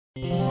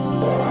Right,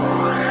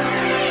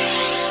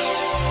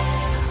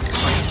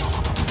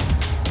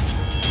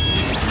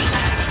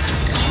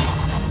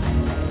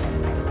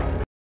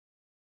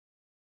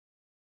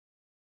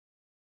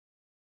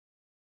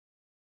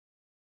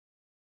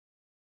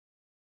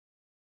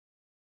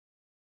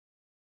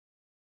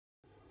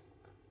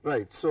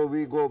 so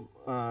we go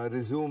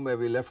resume where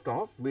we left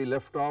off. We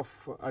left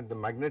off at the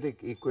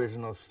magnetic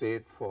equation of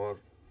state for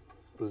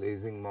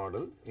Ising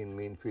model in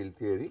mean field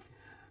theory,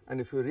 and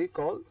if you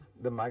recall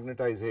the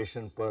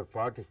magnetization per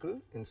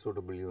particle in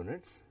suitable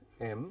units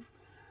m,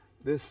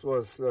 this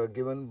was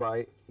given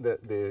by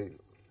the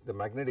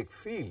magnetic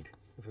field,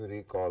 if you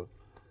recall,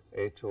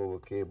 H over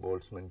K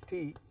Boltzmann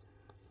T.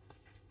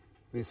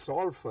 We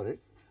solved for it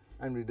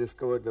and we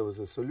discovered there was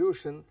a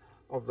solution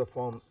of the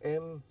form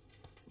m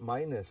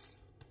minus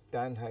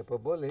tan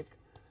hyperbolic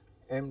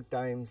m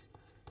times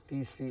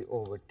Tc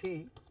over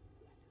T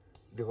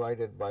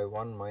divided by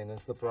 1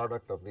 minus the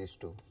product of these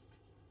two.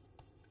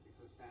 It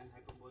was tan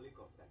hyperbolic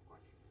of that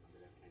quantity on the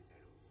left hand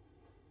side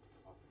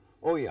of.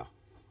 Oh yeah,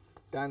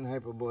 tan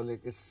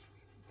hyperbolic is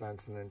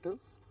transcendental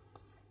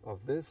of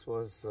this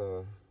was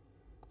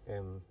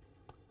m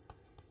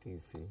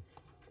Tc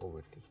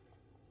over T.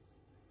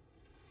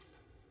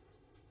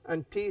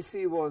 And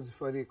Tc was,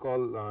 if I recall,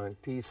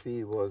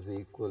 Tc was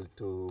equal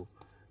to,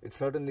 it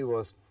certainly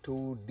was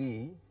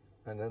 2D,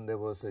 and then there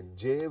was a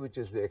J, which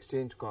is the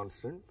exchange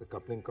constant, the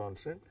coupling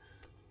constant,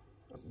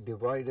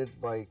 divided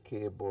by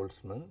K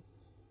Boltzmann.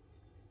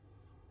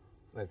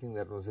 I think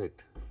that was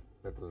it,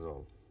 that was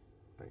all,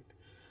 right.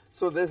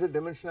 So there is a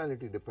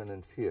dimensionality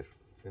dependence here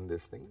in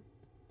this thing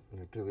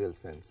in a trivial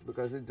sense,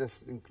 because it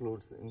just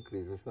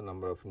increases the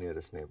number of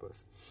nearest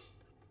neighbors,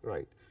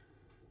 right.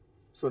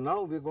 So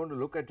now we are going to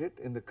look at it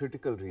in the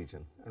critical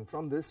region, and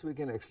from this we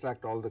can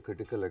extract all the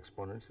critical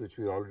exponents, which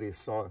we already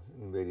saw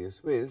in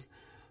various ways.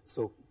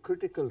 So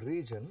critical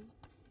region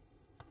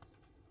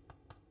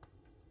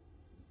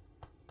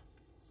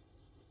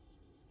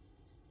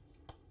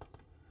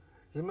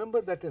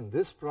remember that in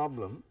this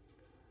problem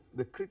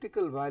the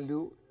critical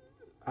value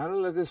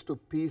analogous to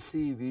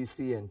PC,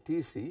 VC and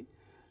TC,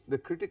 the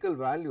critical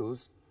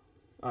values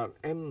are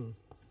m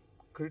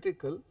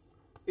critical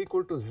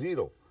equal to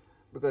 0,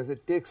 because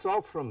it takes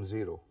off from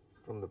 0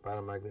 from the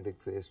paramagnetic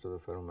phase to the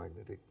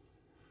ferromagnetic.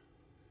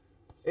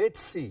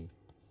 Hc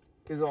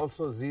is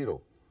also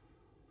 0,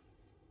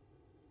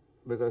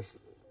 because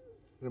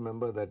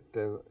remember that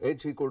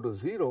H equal to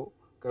 0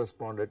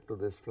 corresponded to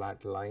this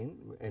flat line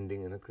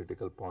ending in a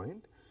critical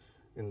point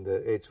in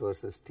the H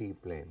versus T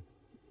plane,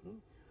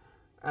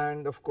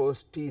 and of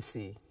course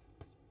Tc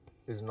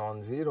is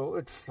non-zero,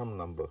 it is some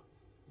number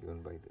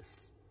given by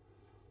this.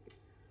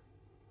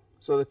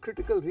 So the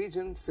critical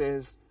region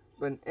says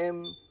when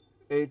m,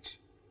 h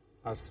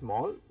are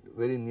small,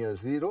 very near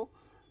 0,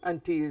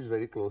 and T is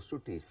very close to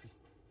Tc,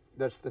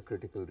 that is the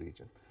critical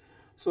region.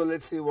 So let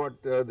us see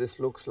what this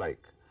looks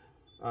like.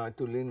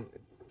 To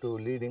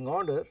leading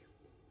order,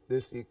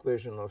 this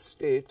equation of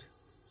state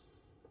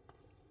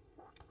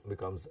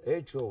becomes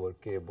H over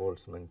K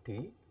Boltzmann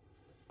T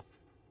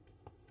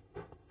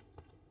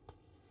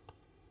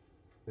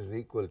is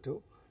equal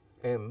to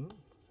m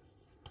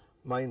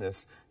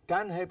minus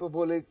tan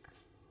hyperbolic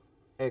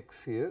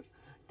x here.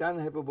 Tan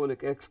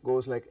hyperbolic x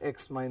goes like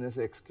x minus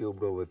x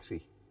cubed over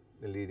 3,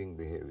 the leading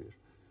behavior.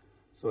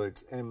 So it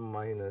is m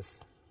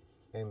minus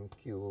m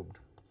cubed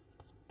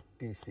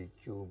Tc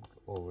cubed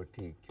over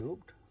T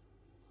cubed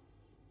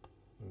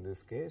in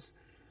this case,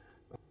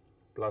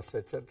 plus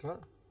etc.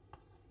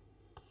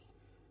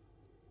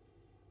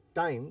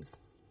 times,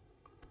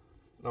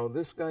 now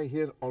this guy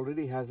here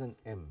already has an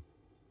m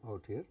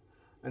out here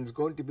and it is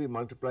going to be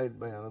multiplied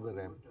by another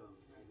m.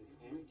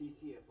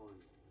 MTC upon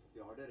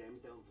the order m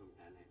term from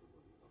tan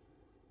hyperbolic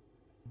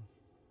of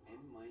m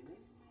minus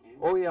m.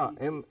 Oh yeah,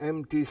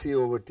 m Tc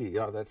over T,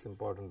 yeah, that is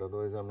important,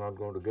 otherwise I am not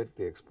going to get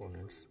the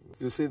exponents.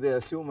 You see, they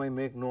assume I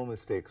make no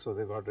mistakes, so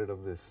they got rid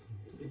of this.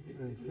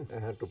 I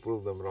had to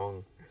prove them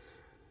wrong.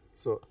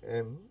 So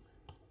m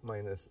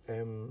minus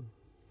m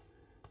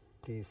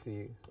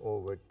Tc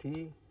over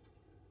T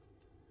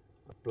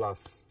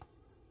plus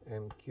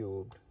m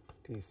cubed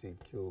Tc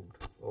cubed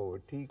over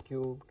T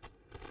cubed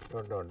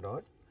dot dot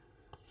dot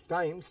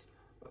times,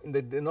 in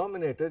the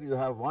denominator you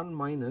have 1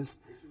 minus.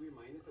 It should be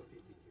minus of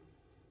Tc cubed,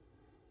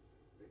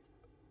 right?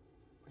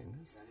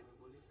 Minus. Tan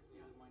hyperbolic,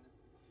 yeah, minus.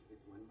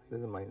 It's 1 minus. There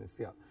is a minus,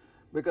 yeah,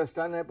 because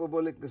tan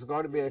hyperbolic has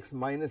got to be x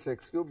minus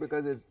x cube,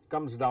 because it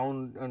comes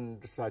down and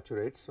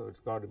saturates, so it has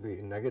got to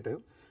be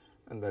negative,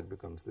 and that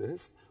becomes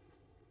this,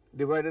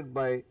 divided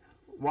by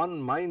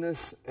 1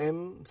 minus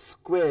m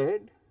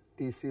squared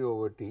Tc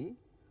over T,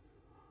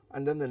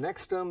 and then the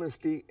next term is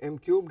T m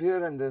cubed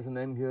here and there is an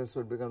m here,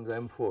 so it becomes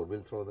m4, we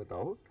will throw that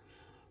out.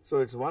 So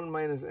it is 1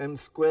 minus m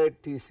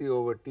squared Tc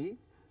over T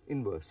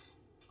inverse,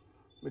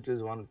 which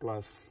is 1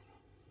 plus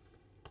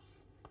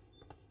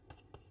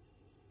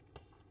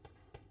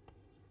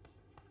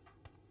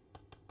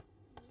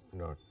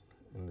dot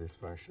in this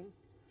fashion.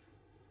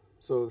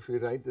 So if we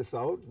write this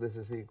out, this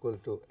is equal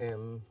to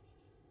m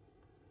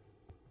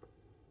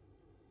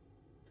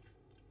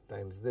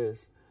times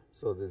this.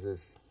 So, this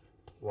is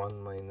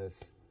 1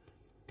 minus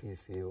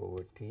Tc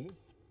over T,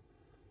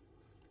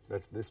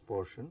 that is this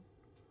portion,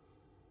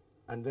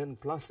 and then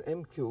plus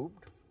m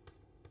cubed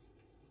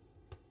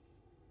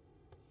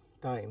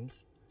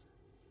times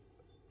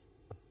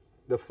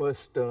the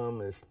first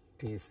term is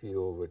Tc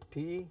over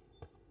T,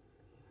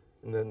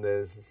 and then there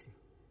is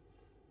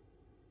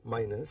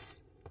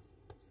minus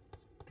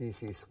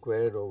Tc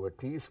squared over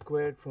T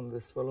squared from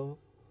this fellow,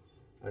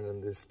 and then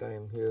this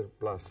time here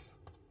plus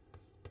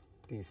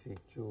Tc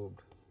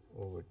cubed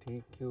over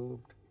T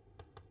cubed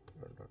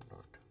dot dot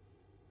dot.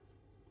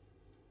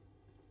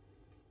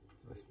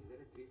 Is there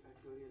a 3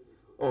 factorial?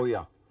 Oh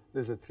yeah,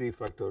 this is a 3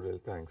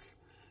 factorial, thanks.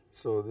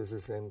 So this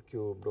is m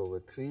cubed over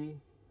 3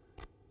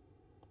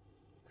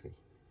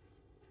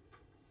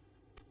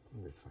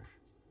 in this fashion.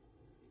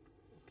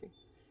 Okay.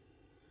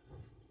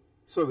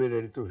 So we are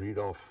ready to read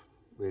off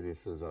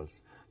various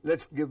results.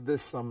 Let us give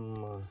this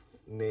some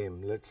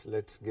name.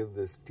 Let's give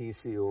this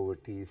Tc over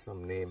T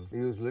some name. We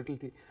use little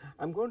t.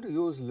 I am going to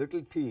use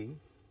little t.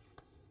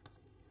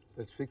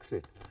 Let us fix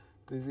it.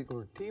 This is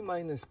equal to T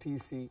minus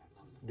Tc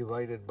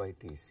divided by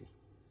Tc.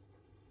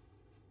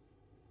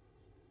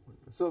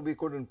 So we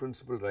could in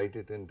principle write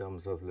it in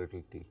terms of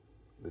little t,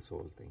 this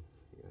whole thing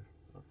here.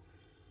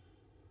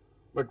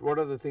 But what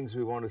are the things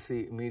we want to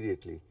see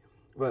immediately?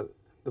 Well,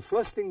 the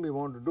first thing we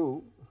want to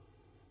do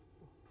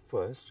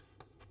first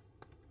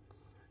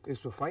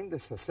is to find the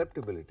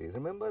susceptibility.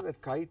 Remember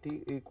that chi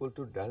t equal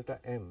to delta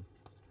m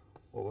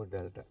over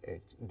delta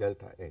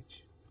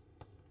h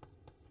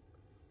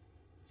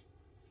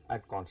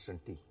at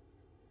constant t,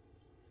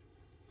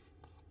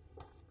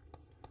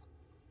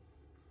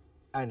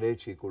 and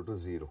h equal to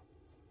 0.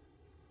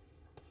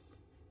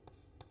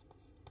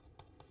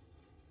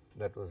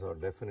 That was our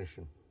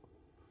definition.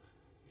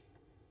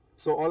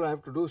 So all I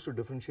have to do is to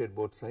differentiate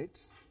both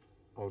sides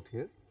out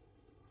here,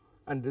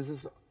 and this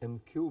is m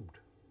cubed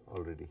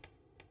already.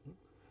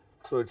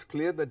 So it is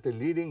clear that the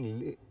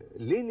leading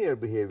linear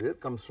behavior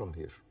comes from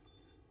here,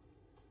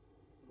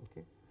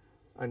 okay,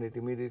 and it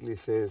immediately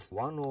says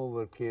 1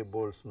 over k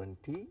Boltzmann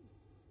T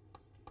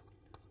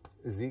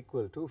is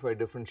equal to, if I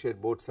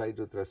differentiate both sides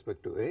with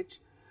respect to h,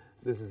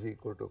 this is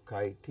equal to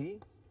chi t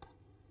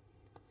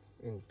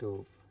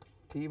into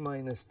T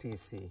minus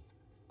Tc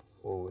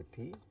over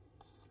T,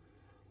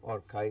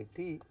 or chi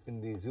t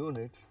in these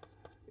units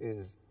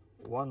is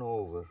 1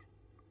 over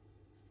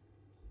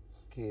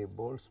k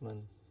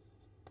Boltzmann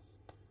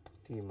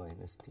T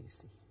minus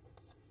Tc.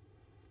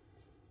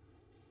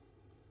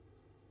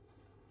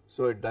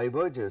 So it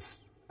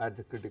diverges at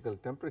the critical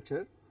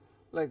temperature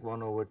like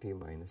 1 over T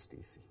minus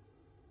Tc.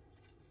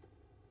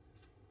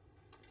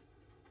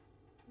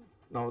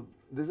 Now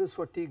this is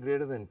for T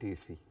greater than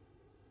Tc,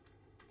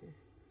 okay,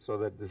 so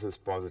that this is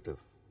positive.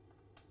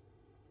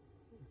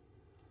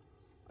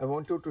 I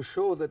want you to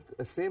show that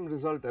the same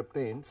result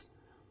obtains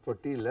for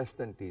T less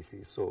than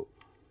Tc. So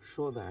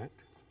show that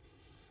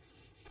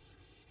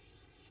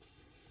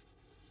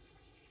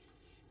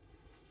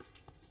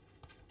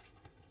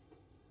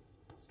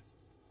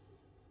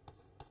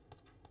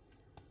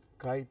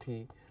chi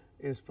t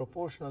is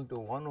proportional to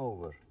 1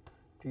 over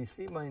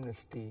Tc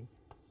minus T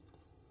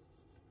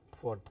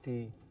for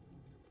T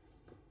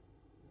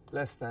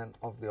less than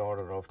of the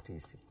order of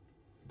Tc,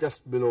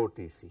 just below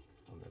Tc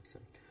on that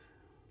side.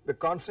 The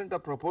constant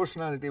of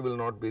proportionality will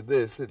not be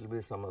this, it will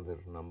be some other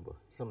number,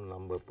 some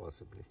number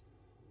possibly.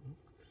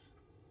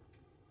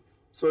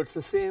 So it is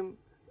the same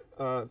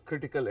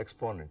critical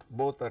exponent,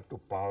 both are to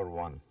power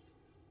 1.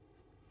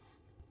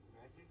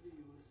 Where did we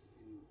use,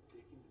 in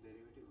taking the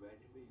derivative, where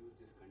did we use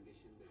this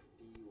condition that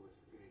T was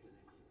greater than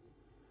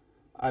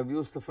Tc? I have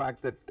used the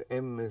fact that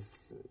m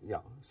is,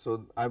 yeah,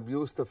 so I have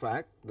used the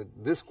fact that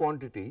this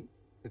quantity,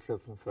 it is a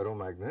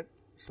ferromagnet,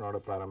 it is not a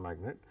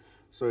paramagnet,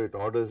 so it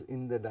orders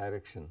in the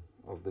direction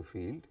of the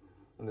field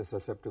and the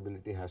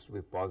susceptibility has to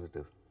be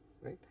positive,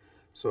 right.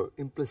 So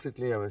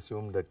implicitly I have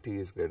assumed that T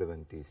is greater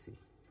than Tc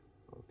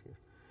out here.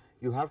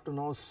 You have to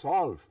now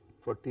solve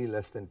for T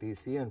less than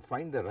Tc and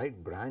find the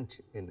right branch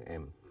in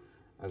M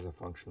as a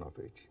function of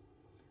H.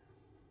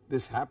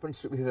 This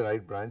happens to be the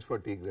right branch for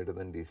T greater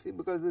than Tc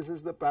because this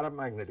is the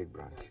paramagnetic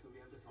branch. Yeah, so we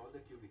have to solve the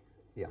cubic.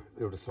 Yeah,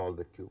 you have to solve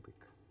the cubic,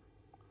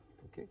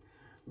 okay,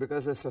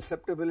 because the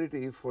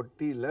susceptibility for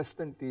T less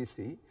than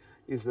Tc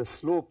is the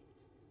slope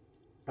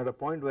at a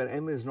point where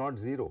m is not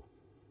 0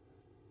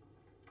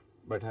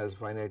 but has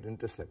finite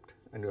intercept,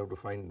 and you have to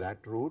find that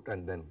root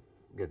and then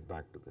get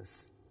back to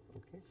this,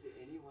 okay. So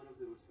any one of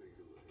the roots will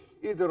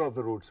do. Either of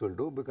the roots will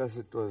do because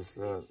it was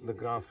the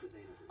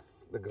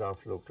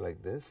graph looked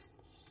like this,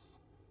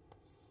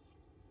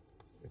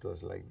 it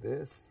was like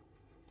this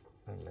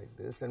and like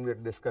this, and we are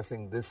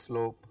discussing this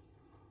slope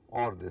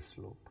or this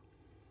slope,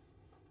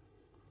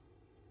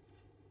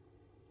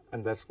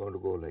 and that is going to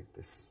go like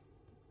this.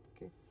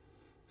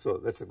 So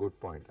that is a good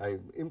point. I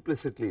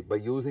implicitly, by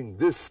using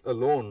this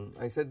alone,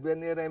 I said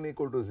when near m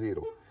equal to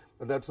 0,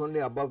 but that is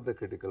only above the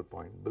critical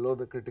point. Below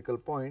the critical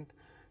point,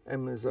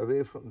 m is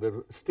away from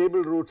the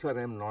stable roots are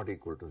m not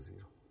equal to 0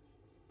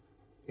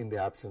 in the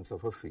absence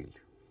of a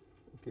field,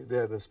 okay, they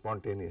are the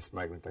spontaneous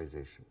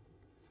magnetization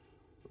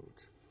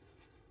roots.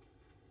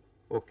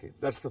 Okay,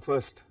 that is the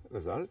first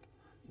result.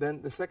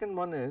 Then the second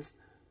one is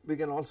we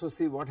can also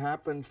see what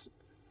happens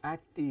at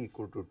t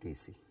equal to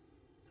Tc.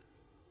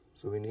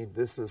 So we need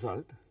this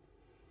result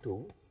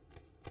too.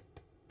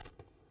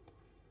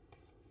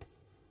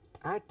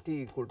 At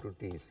t equal to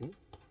Tc,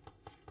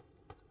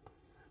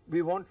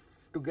 we want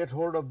to get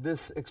hold of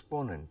this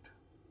exponent.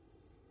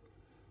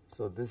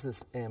 So this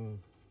is m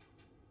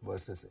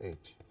versus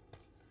h.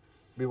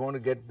 We want to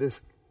get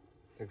this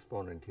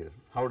exponent here.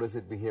 How does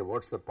it behave?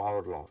 What is the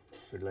power law?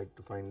 We would like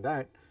to find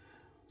that.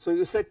 So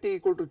you set t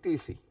equal to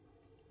Tc,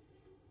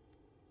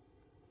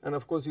 and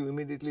of course you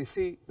immediately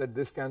see that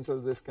this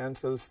cancels, this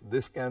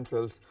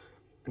cancels,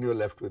 and you are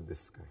left with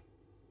this guy.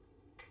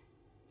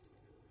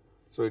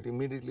 So it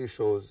immediately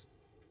shows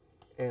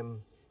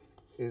m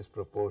is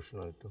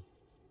proportional to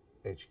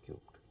h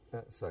cubed,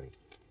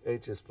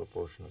 h is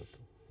proportional to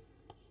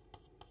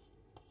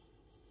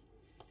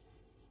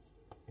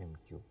m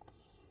cubed.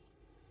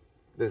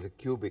 There is a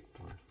cubic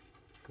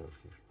curve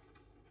here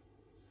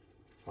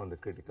on the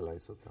critical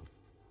isotherm.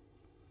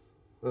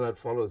 So that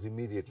follows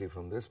immediately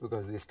from this,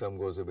 because this term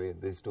goes away,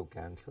 these two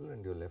cancel,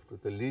 and you are left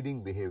with the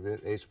leading behavior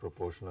h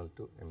proportional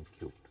to m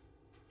cubed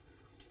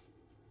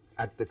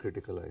at the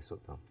critical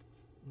isotherm.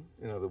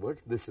 In other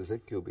words, this is a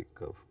cubic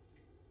curve.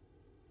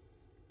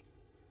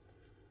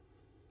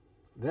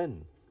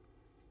 Then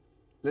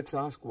let us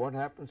ask what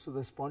happens to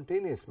the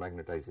spontaneous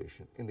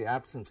magnetization in the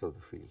absence of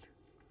the field.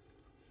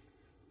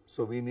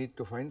 So we need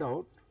to find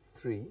out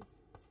 3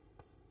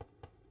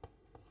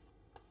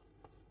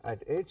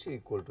 at h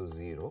equal to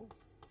 0.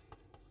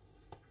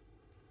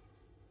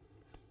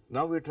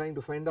 Now we are trying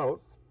to find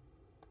out,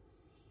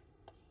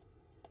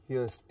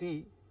 here is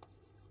t,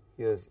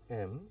 here is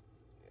m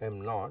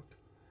naught,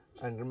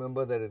 and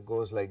remember that it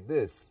goes like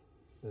this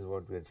is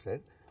what we had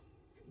said.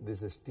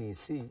 This is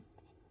Tc,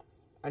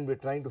 and we are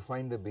trying to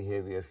find the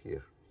behavior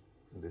here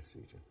in this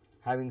region,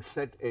 having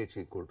set h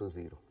equal to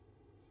 0.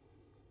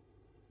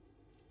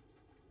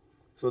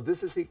 So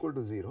this is equal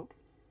to 0,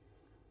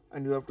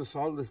 and you have to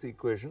solve this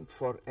equation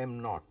for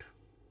m naught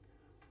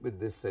with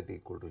this set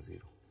equal to 0.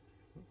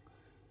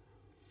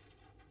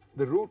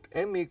 The root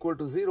m equal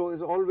to 0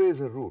 is always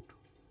a root,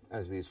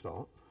 as we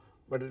saw,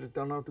 but it will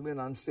turn out to be an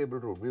unstable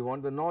root. We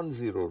want the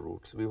non-zero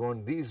roots, we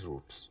want these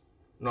roots,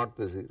 not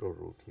the 0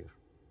 root here.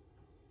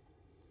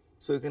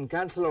 So you can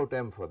cancel out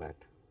m for that,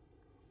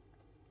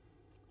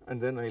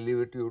 and then I leave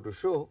it to you to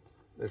show.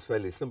 It is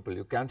fairly simple.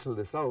 You cancel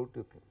this out,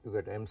 you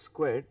get m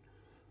squared,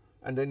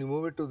 and then you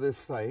move it to this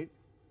side,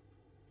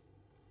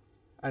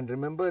 and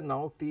remember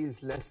now t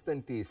is less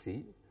than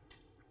Tc,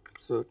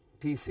 so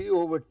Tc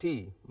over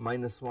t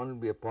minus 1 will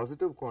be a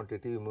positive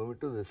quantity. You move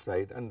it to this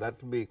side, and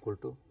that will be equal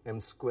to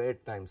m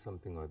squared times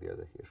something or the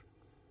other here.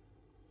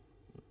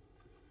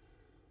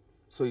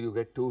 So you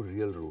get two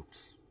real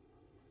roots.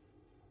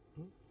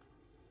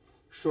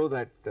 Show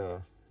that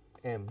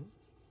m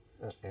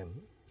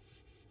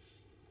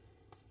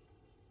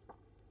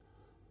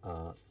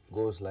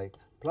goes like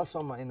plus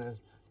or minus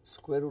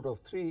square root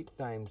of 3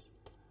 times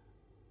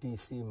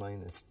Tc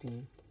minus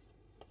t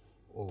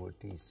over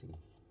Tc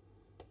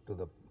to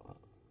the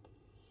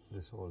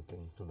this whole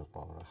thing to the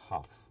power of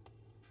half.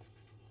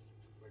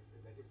 But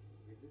that is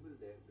visible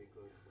there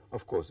because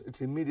of course it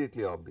is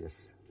immediately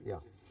obvious. Yeah,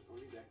 it's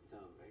only that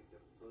term, right? The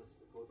first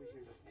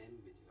coefficient of n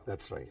which is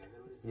that is right. the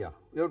other one is Yeah,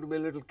 you have to be a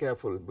little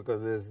careful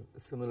because there is a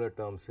similar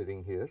term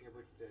sitting here. yeah,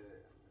 but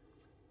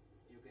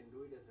you can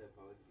do it as a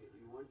power scale.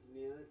 You want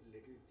near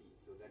little t,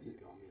 so that will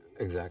dominate.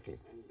 Exactly.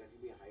 And that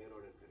will be a higher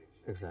order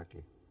correction.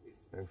 Exactly.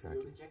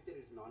 Exactly. You have to check that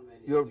it's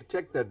non-vanishing. You have to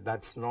check that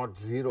that is not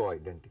 0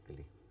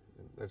 identically.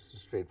 That is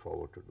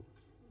straightforward to do.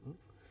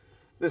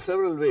 There are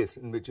several ways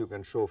in which you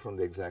can show from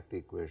the exact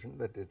equation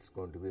that it is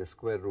going to be a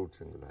square root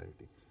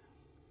singularity.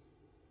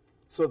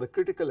 So the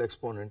critical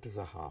exponent is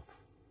a half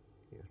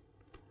here.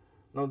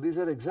 Now these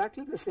are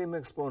exactly the same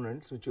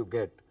exponents which you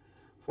get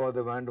for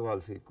the van der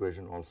Waals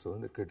equation also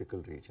in the critical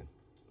region.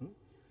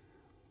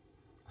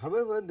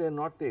 However, they are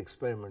not the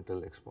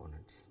experimental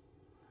exponents.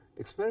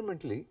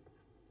 Experimentally,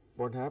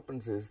 what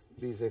happens is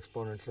these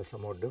exponents are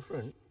somewhat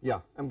different. Yeah,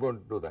 I am going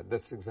to do that.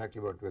 That is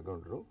exactly what we are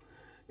going to do.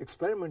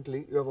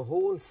 Experimentally, you have a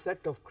whole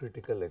set of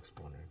critical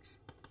exponents.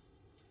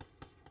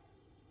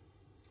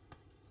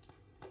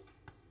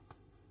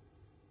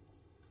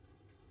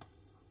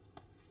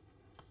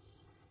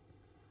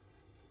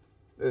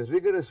 There is a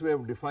rigorous way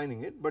of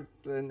defining it, but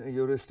in a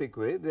heuristic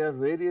way, there are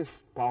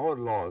various power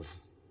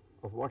laws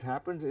of what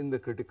happens in the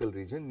critical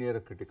region near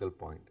a critical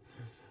point.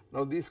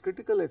 Now these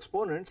critical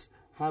exponents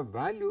have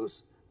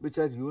values which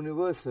are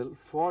universal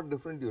for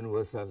different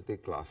universality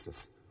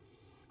classes.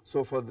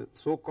 So for the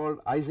so called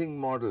Ising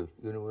model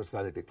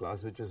universality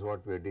class, which is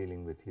what we are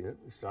dealing with here,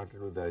 we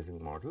started with the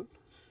Ising model,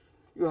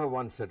 you have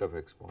one set of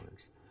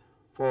exponents.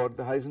 For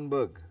the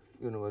Heisenberg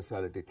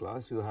universality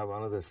class, you have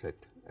another set,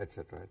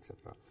 etc.,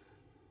 etc.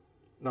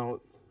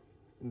 Now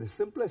in the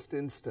simplest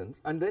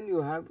instance, and then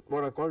you have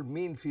what are called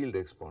mean field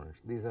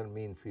exponents. These are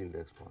mean field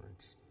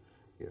exponents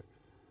here.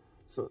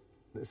 So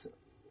this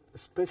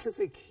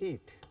specific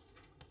heat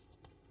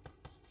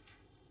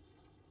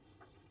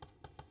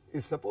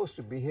is supposed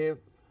to behave,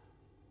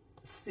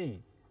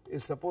 C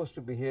is supposed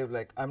to behave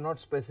like, I am not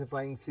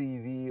specifying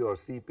CV or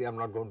CP, I am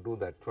not going to do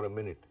that for a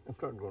minute, I am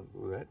not going to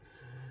do that.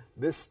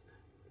 This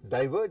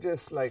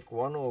diverges like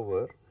 1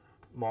 over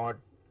mod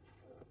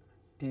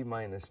T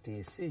minus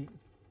Tc.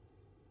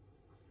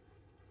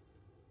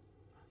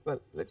 Well,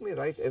 let me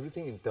write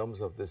everything in terms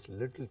of this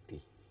little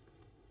t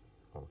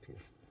out here.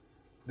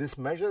 This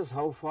measures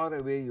how far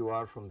away you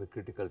are from the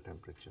critical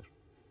temperature.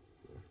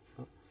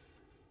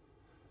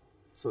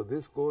 So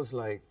this goes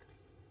like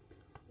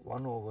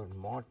 1 over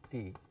mod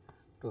T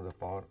to the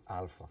power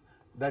alpha.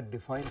 That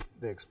defines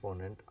the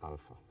exponent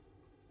alpha.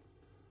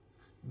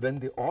 Then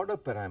the order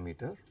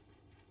parameter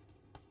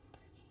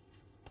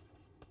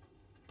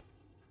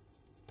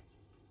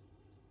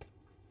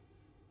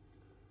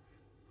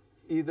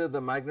either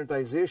the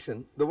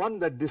magnetization, the one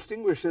that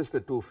distinguishes the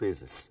two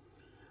phases,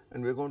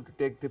 and we are going to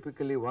take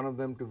typically one of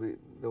them to be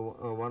the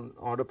one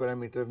order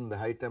parameter in the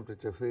high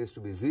temperature phase to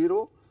be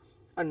 0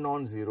 and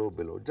non-zero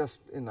below,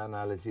 just in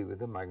analogy with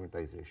the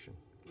magnetization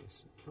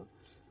case.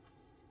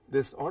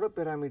 This order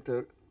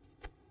parameter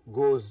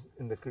goes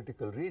in the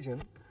critical region,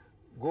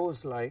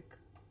 goes like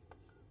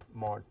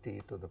mod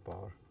T to the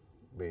power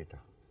beta.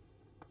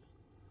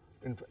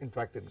 In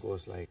fact, it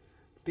goes like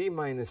T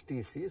minus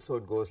Tc, so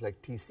it goes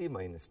like Tc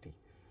minus T.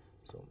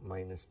 So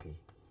minus T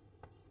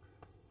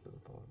to the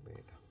power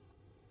beta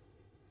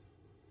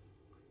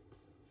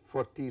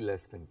for T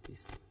less than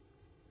Tc.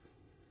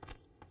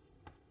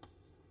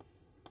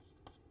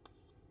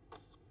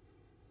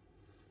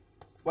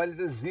 While it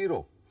is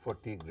 0 for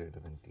T greater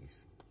than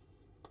Tc.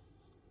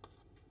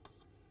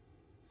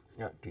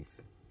 Yeah,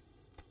 Tc.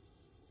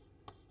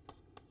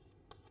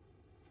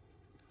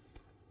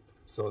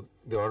 So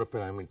the order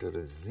parameter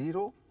is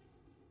 0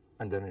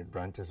 and then it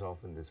branches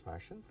off in this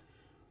fashion,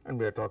 and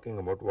we are talking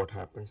about what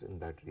happens in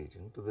that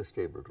region to the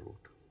stable root.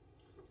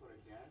 So for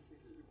a gas,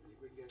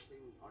 liquid gas thing,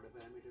 order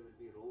parameter will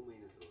be rho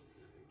minus rho c,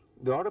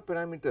 right? The order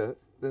parameter,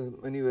 there are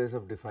many ways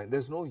of defining. There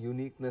is no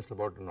uniqueness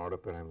about an order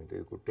parameter.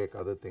 You could take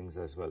other things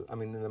as well. I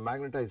mean, in the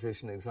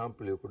magnetization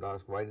example, you could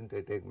ask, why didn't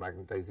I take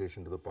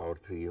magnetization to the power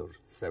 3 or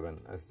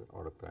 7 as the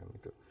order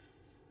parameter?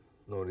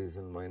 No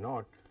reason why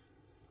not,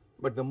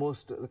 but the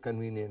most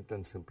convenient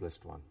and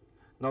simplest one.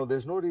 Now, there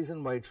is no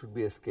reason why it should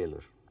be a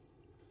scalar.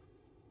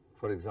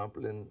 For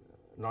example, in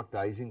not the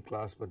Ising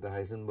class but the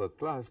Heisenberg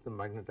class, the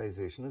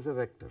magnetization is a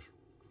vector.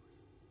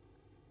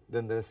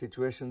 Then there are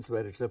situations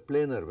where it is a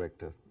planar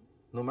vector.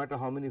 No matter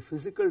how many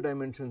physical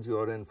dimensions you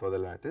are in for the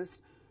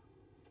lattice,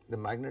 the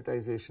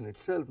magnetization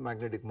itself,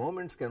 magnetic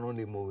moments can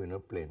only move in a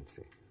plane,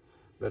 say.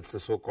 That is the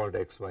so called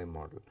XY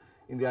model.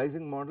 In the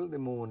Ising model, they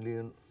move only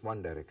in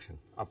one direction,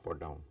 up or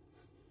down.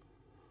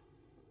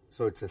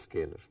 So it is a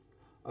scalar.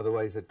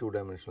 Otherwise a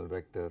 2-dimensional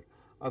vector,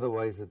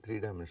 otherwise a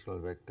 3-dimensional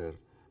vector,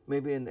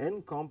 maybe an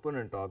n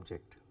component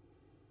object.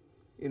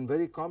 In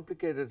very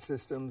complicated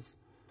systems,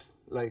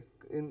 like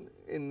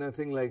in a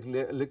thing like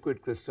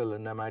liquid crystal, a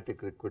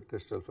nematic liquid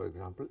crystal for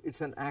example, it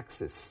is an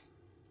axis.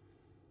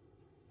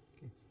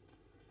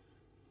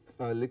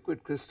 A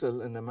liquid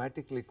crystal, a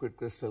nematic liquid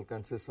crystal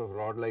consists of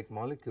rod-like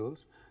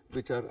molecules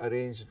which are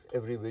arranged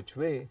every which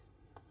way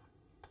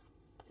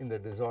in the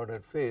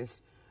disordered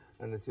phase,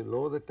 and as you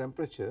lower the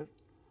temperature,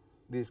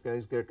 these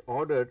guys get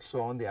ordered,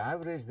 so on the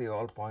average they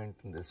all point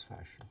in this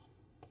fashion.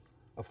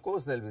 Of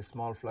course there will be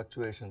small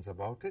fluctuations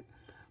about it,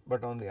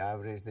 but on the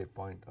average they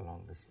point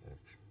along this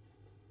direction.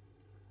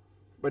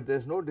 But there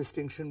is no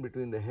distinction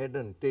between the head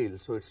and tail,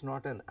 so it is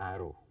not an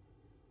arrow,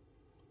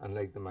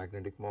 unlike the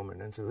magnetic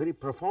moment, and so very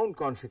profound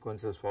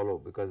consequences follow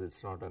because it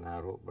is not an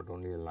arrow but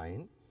only a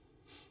line,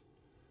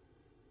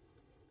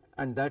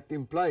 and that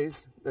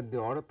implies that the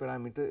order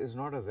parameter is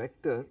not a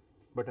vector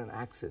but an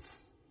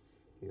axis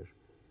here.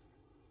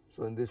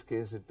 So in this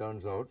case it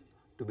turns out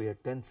to be a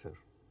tensor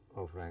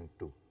of rank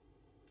 2,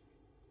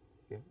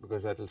 okay,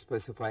 because that will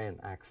specify an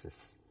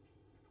axis.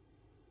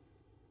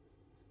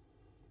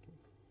 Okay.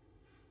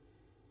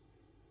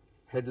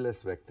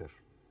 Headless vector,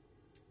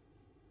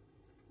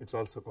 it is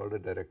also called a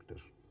director.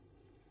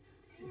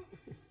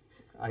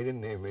 I did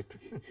not name it,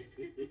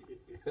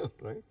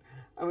 right.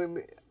 I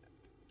mean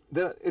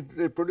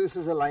it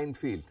produces a line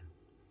field,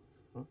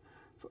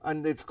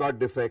 and it has got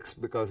defects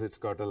because it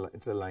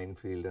is a line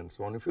field and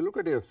so on. If you look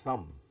at your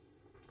thumb,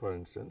 for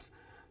instance,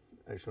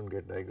 I should not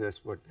get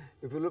digressed, but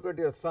if you look at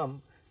your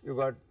thumb, you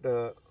got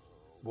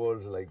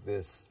worlds like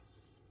this,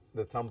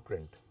 the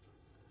thumbprint,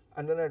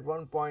 and then at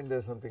one point there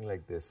is something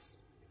like this.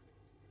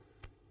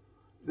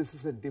 This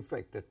is a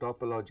defect, a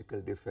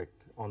topological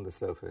defect on the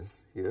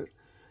surface here.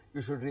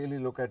 You should really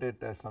look at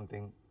it as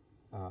something,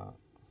 a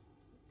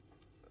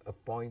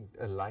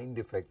line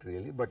defect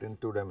really, but in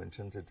 2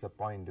 dimensions it is a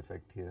point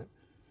defect here.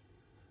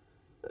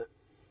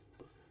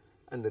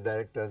 And the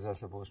directors are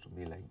supposed to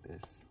be like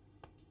this,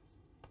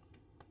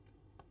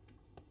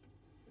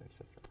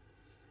 etc.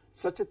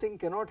 Such a thing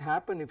cannot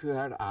happen if you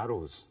had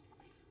arrows,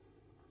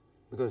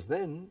 because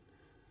then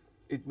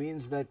it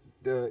means that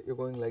you are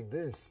going like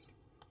this,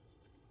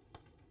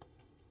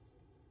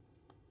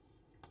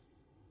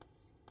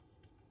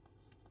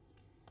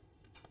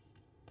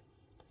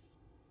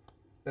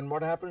 then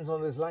what happens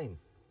on this line?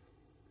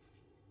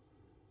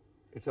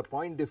 It is a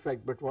point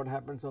defect, but what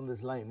happens on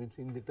this line? It is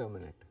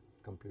indeterminate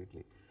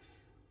completely.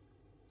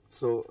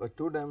 So a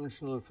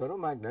two-dimensional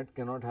ferromagnet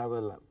cannot have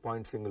a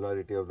point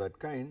singularity of that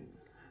kind,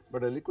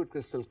 but a liquid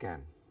crystal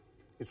can.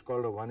 It is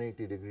called a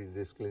 180-degree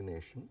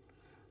disclination,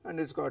 and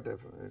it's got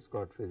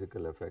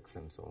physical effects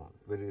and so on,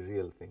 very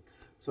real thing.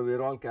 So we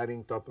are all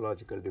carrying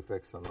topological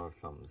defects on our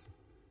thumbs.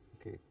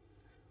 Okay.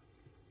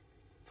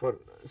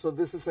 So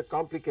this is a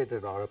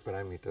complicated order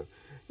parameter.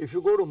 If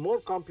you go to more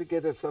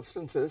complicated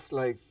substances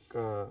like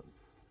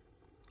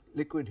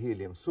liquid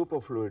helium,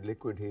 superfluid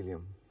liquid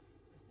helium,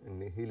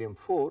 in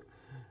helium-4,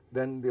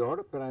 then the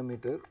order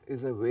parameter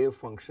is a wave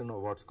function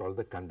of what is called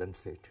the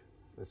condensate,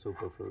 the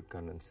superfluid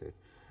condensate.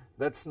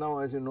 That is now,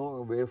 as you know,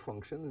 a wave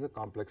function is a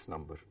complex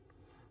number.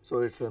 So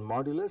it is a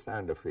modulus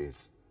and a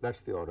phase, that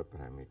is the order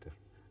parameter,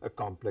 a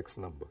complex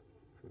number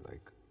if you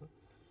like.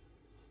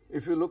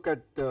 If you look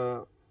at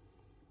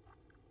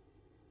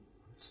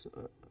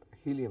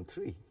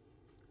helium-3,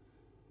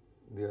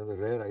 the other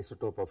rare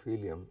isotope of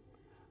helium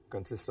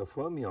consists of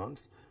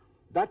fermions,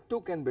 that too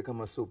can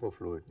become a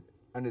superfluid,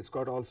 and it has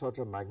got all sorts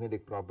of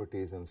magnetic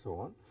properties and so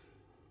on.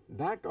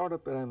 That order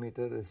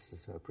parameter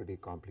is pretty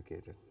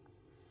complicated.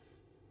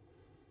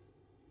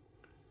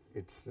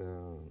 It is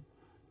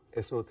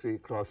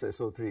SO3 cross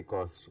SO3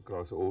 cross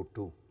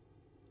O2.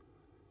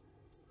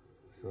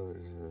 So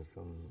it is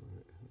some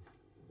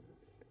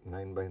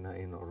 9 by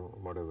 9 or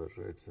whatever,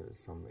 it is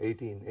some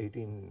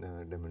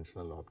 18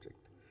 dimensional object.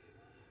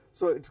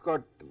 So it has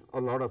got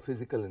a lot of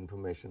physical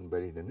information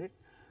buried in it,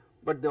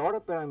 but the order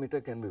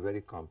parameter can be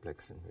very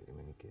complex in very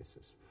many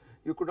cases.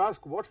 You could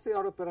ask, what is the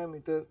order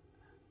parameter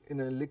in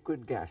a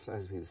liquid gas?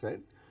 As we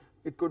said,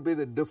 it could be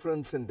the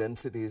difference in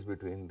densities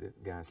between the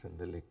gas and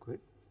the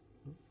liquid.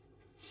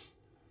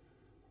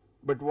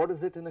 But what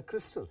is it in a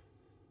crystal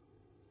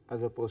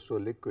as opposed to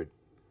a liquid?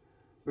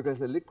 Because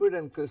the liquid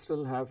and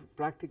crystal have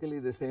practically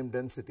the same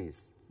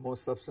densities.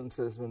 Most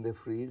substances, when they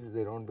freeze,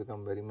 they do not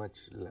become very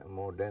much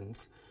more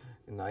dense.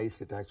 In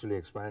ice it actually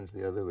expands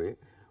the other way,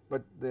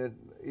 but they are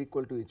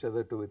equal to each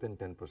other to within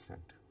 10%.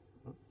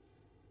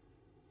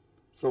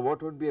 So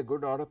what would be a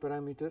good order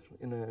parameter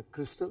in a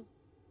crystal?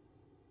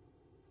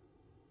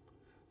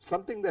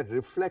 Something that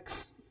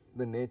reflects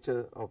the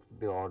nature of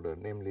the order,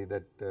 namely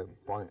that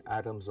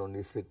atoms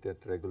only sit at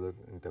regular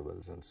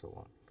intervals and so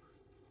on.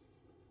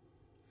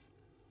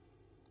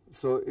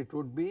 So it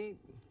would be,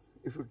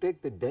 if you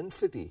take the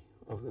density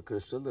of the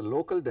crystal, the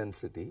local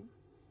density,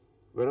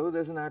 wherever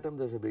there is an atom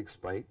there is a big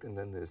spike and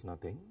then there is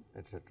nothing,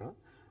 etc.,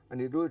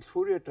 and you do its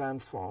Fourier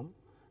transform,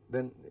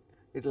 then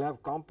it will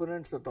have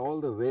components at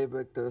all the wave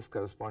vectors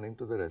corresponding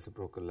to the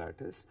reciprocal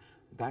lattice.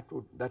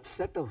 That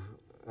set of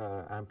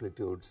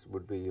amplitudes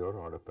would be your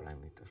order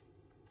parameter.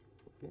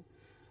 Okay.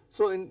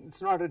 So it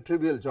is not a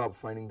trivial job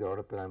finding the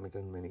order parameter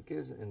in many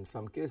cases, in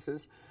some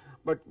cases,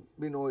 but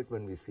we know it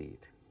when we see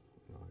it.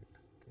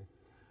 Okay.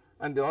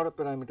 And the order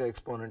parameter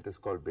exponent is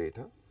called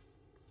beta.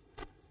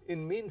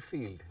 In mean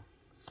field,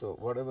 so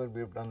whatever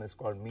we have done is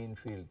called mean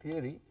field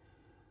theory,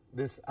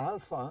 this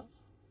alpha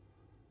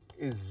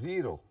is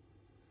 0.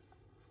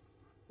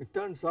 It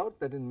turns out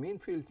that in mean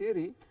field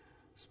theory,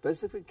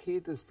 specific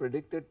heat is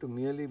predicted to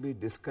merely be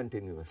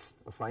discontinuous,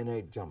 a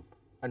finite jump,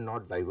 and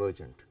not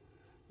divergent.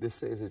 This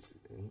says it is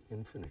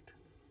infinite.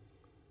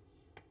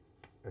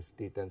 As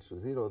t tends to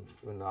 0,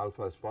 when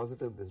alpha is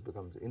positive, this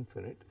becomes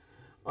infinite.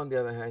 On the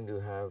other hand, you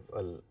have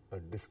a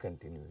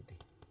discontinuity.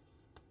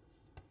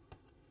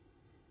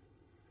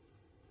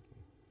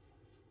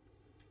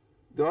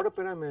 The order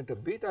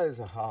parameter beta is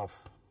a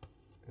half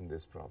in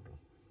this problem.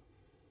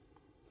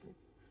 Okay.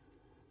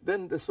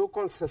 Then the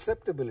so-called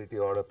susceptibility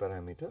order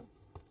parameter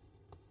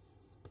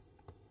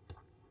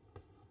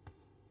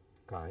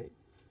chi,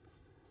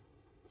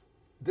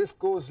 this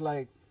goes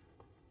like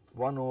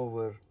 1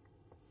 over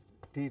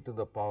t to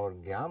the power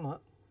gamma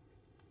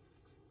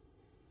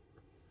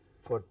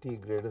for t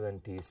greater than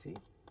Tc,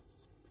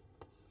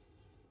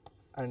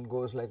 and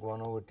goes like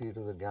 1 over t to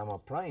the gamma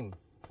prime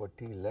for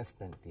t less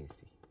than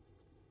Tc,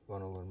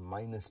 1 over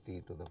minus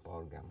t to the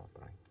power gamma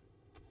prime.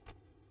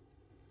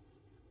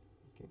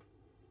 Okay.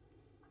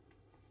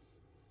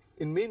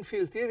 In mean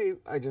field theory,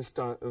 I just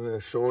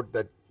showed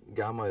that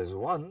gamma is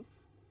 1,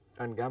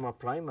 and gamma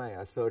prime I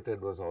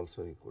asserted was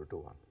also equal to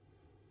 1.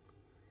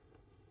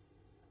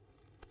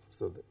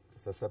 So the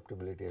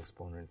susceptibility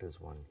exponent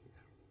is 1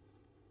 here.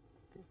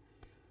 Okay.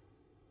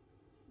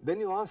 Then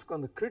you ask,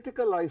 on the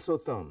critical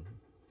isotherm,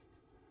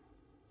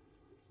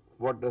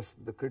 what does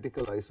the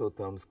critical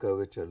isotherm's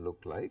curvature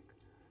look like?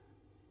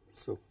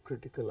 So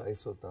critical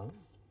isotherm,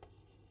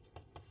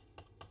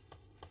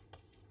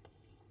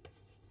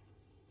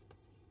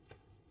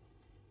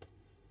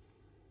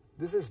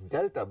 this is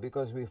delta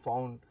because we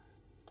found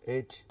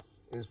H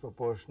is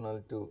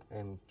proportional to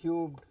m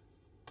cubed,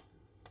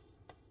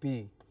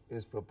 P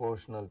is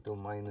proportional to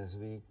minus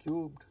V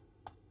cubed,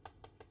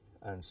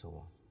 and so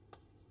on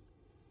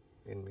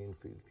in mean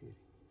field theory.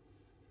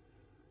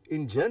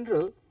 In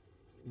general,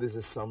 this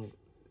is some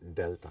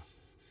delta.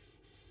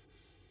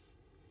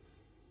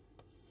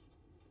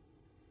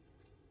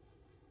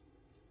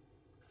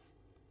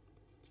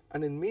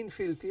 And in mean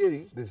field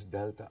theory, this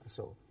delta,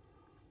 so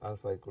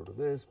alpha equal to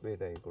this,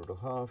 beta equal to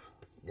half,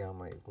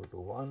 gamma equal to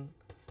 1,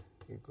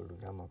 equal to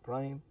gamma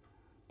prime,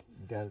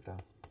 delta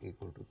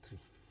equal to 3.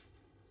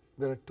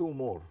 There are two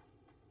more,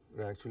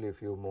 there are actually a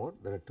few more,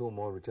 there are two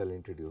more which I will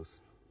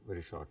introduce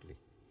very shortly.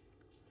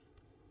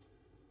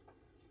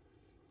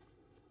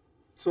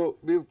 So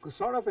we have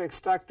sort of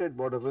extracted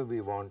whatever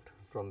we want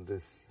from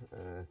this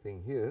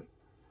thing here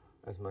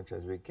as much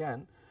as we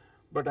can,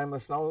 but I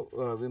must now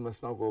we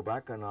must now go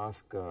back and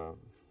ask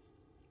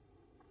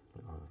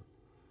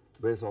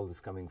where is all this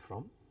coming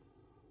from,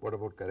 what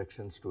about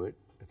corrections to it,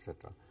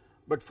 etc.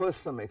 But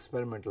first some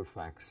experimental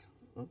facts.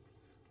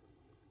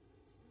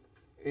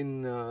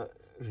 In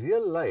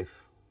real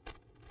life,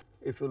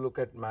 if you look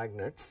at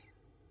magnets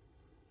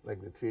like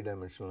the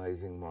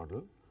 3-dimensionalizing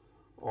model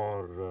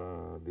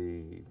or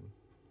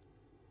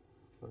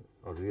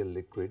or real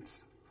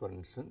liquids for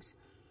instance,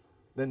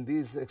 then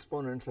these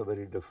exponents are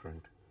very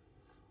different.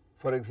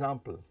 For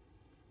example,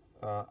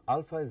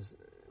 alpha is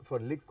for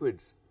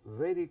liquids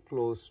very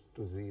close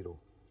to 0,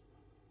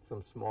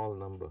 some small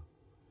number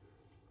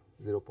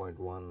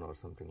 0.1 or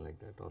something like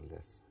that or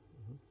less.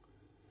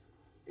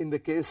 In the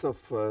case of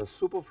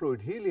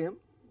superfluid helium,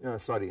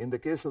 in the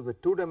case of the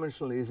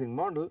 2-dimensional Ising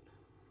model,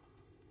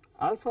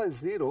 alpha is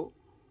 0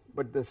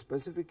 but the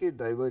specific heat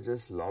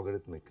diverges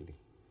logarithmically.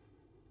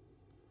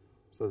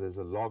 So there is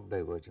a log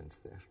divergence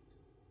there.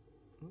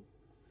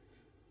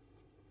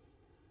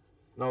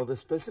 Now the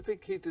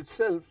specific heat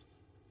itself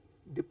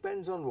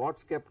depends on what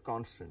is kept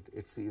constant,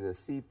 it is either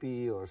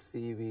Cp or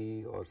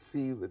Cv or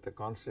C with a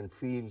constant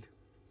field,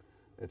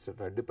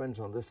 etc. It depends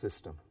on the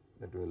system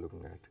that we are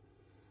looking at.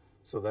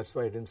 So that is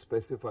why I did not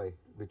specify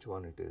which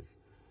one it is.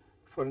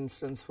 For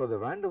instance, for the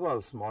van der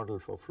Waals model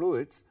for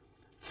fluids,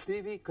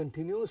 Cv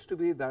continues to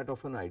be that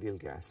of an ideal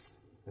gas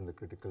in the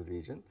critical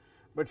region,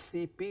 but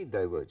Cp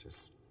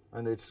diverges,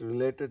 and it is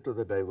related to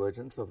the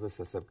divergence of the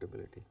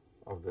susceptibility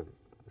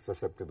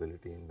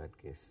in that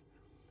case,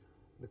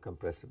 the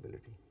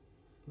compressibility.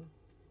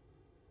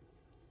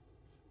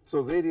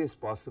 So various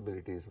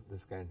possibilities of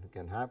this kind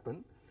can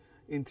happen.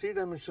 In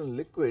 3-dimensional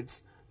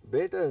liquids,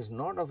 beta is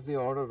not of the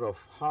order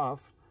of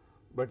half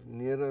but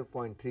nearer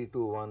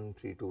 0.321,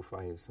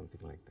 325,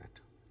 something like that.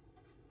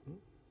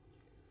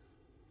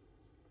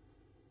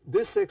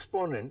 This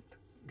exponent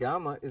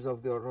gamma is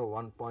of the order of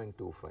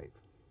 1.25, it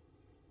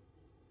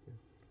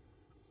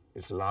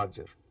is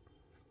larger.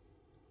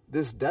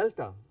 This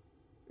delta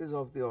is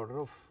of the order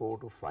of 4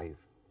 to 5,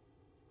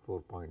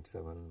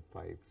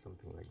 4.75,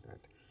 something like that.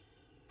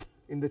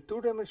 In the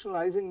 2-dimensional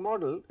Ising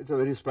model, it is a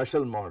very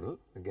special model,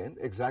 again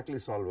exactly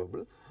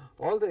solvable.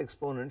 All the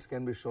exponents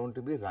can be shown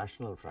to be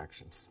rational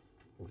fractions,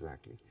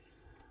 exactly.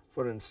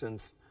 For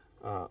instance,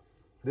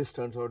 this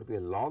turns out to be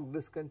a log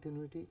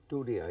discontinuity,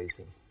 2D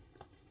Ising.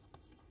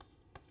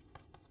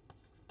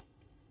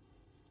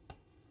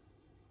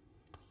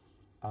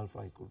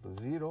 Alpha equal to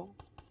 0,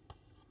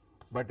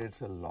 but it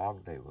is a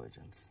log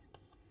divergence,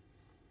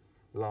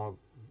 log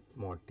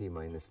mod T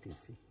minus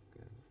Tc.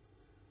 Okay.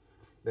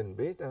 Then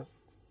beta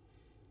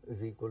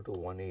is equal to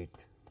 1/8,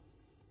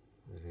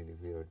 really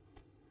weird.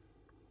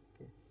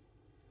 Okay.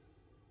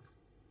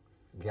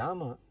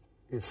 Gamma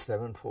is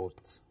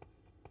 7/4.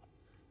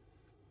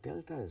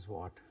 Delta is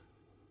what?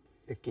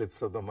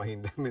 Eclipse of the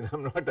mind. I mean,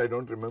 I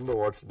don't remember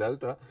what's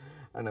delta,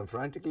 and I'm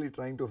frantically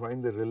trying to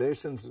find the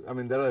relations. I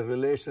mean, there are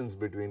relations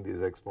between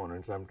these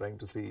exponents. I'm trying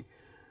to see,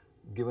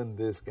 given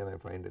this, can I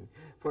find it?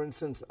 For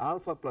instance,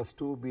 alpha plus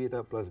 2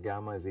 beta plus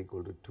gamma is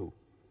equal to 2.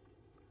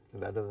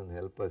 And that doesn't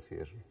help us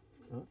here.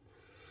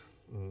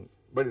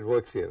 But it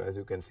works here, as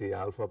you can see,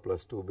 alpha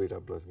plus 2 beta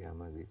plus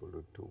gamma is equal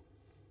to 2.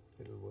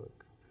 It will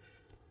work.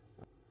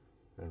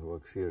 And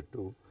works here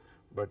too.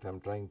 But I'm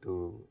trying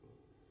to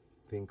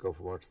think of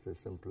what's the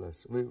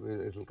simplest.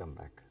 It will come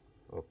back.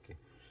 Okay.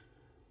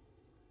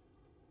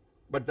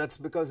 But that's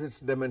because it's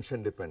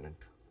dimension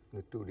dependent,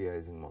 the 2D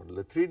Ising model.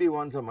 The 3D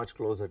ones are much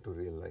closer to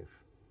real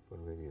life for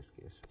various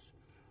cases.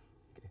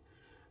 Okay.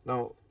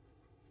 Now,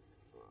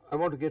 I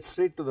want to get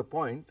straight to the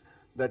point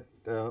that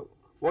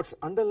what's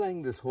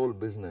underlying this whole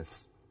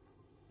business,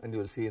 and you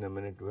will see in a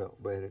minute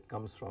where it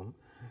comes from,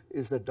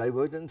 is the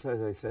divergence,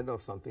 as I said,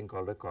 of something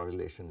called a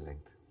correlation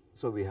length.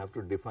 So we have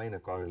to define a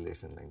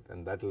correlation length,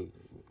 and that will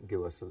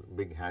give us a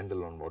big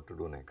handle on what to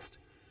do next.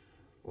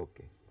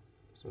 Okay.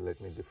 So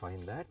let me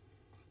define that.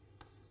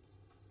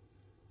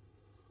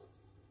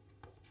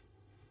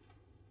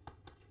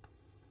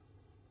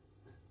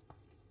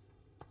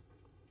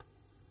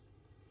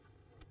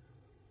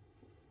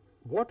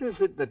 What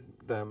is it that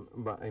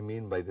I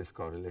mean by this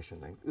correlation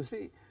length? You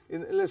see,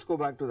 let's go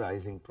back to the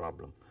Ising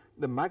problem.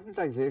 The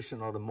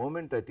magnetization or the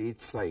moment at each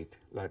site,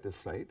 lattice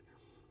site,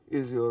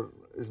 is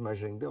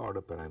measuring the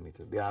order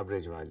parameter, the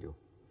average value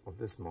of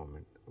this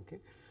moment. Okay,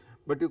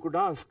 but you could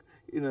ask,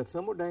 in a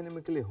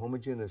thermodynamically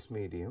homogeneous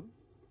medium,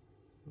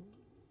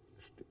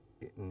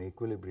 in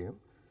equilibrium,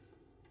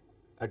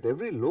 at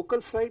every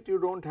local site you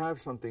don't have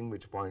something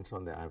which points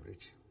on the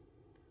average.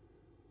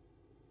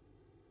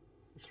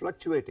 It's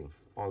fluctuating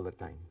all the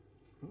time.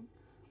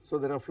 So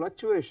there are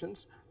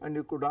fluctuations, and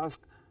you could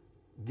ask,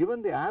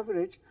 given the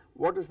average,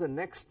 what is the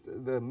next,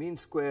 the mean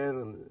square,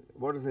 and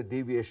what does the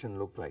deviation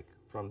look like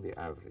from the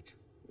average?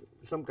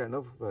 Some kind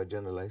of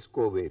generalized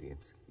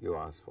covariance you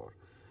ask for.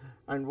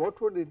 And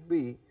what would it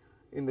be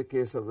in the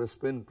case of the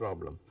spin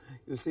problem?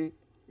 You see,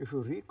 if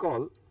you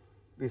recall,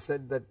 we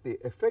said that the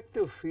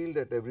effective field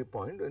at every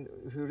point, and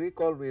if you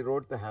recall, we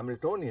wrote the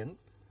Hamiltonian,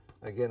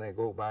 again I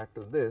go back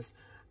to this,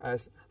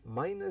 as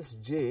minus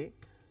j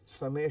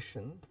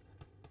summation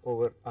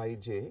over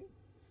ij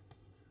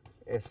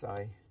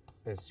si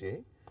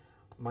sj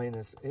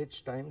minus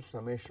h times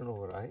summation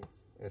over I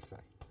si.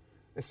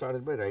 I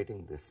started by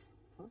writing this,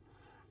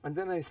 and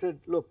then I said,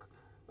 look,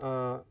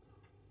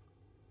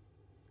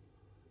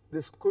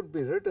 this could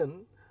be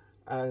written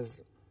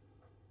as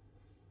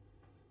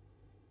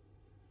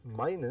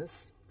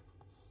minus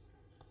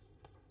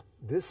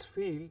this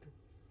field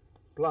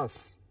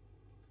plus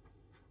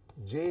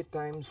j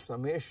times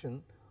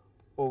summation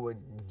over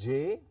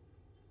j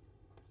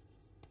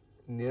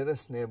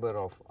nearest neighbor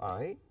of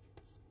I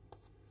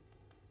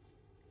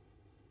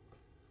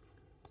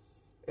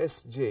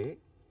Sj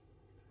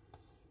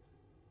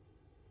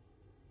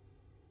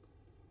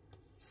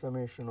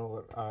summation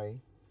over I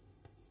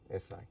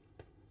Si.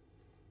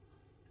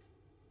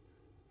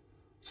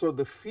 So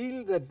the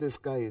field that this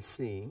guy is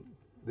seeing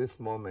this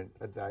moment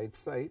at the ith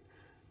site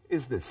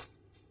is this.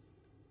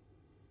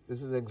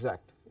 This is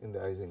exact in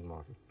the Ising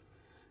model.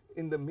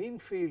 In the mean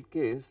field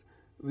case,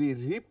 we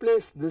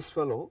replace this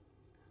fellow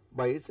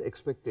by its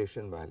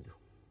expectation value.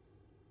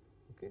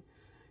 Okay.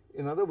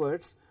 In other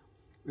words,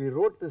 we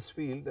wrote this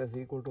field as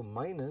equal to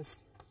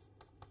minus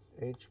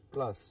h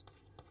plus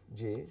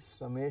j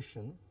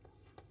summation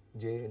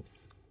j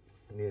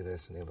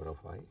nearest neighbor of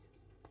I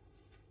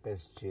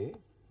Sj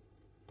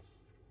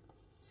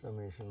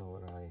summation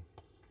over I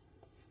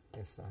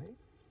Si.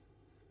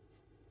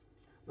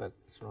 Well, it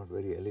is not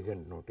very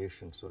elegant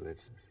notation, so let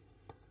us see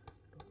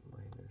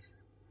minus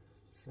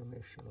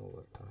summation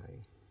over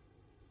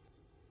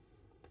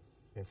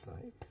I Si.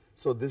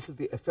 So this is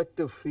the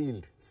effective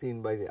field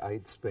seen by the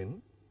ith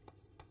spin,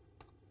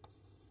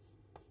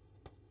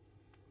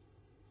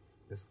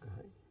 this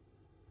guy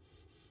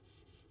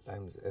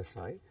times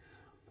Si.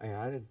 I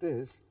added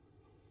this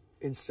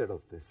instead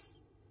of this,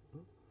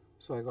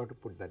 so I got to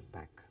put that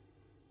back,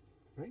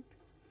 right.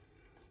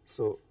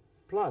 So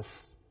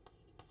plus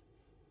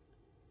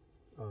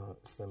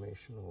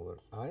summation over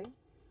I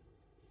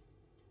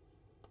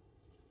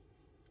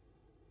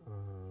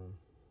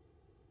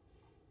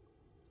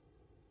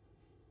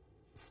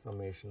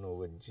summation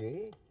over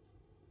j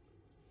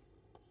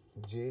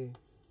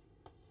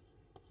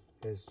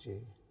Sj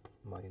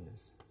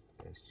minus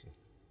Sj.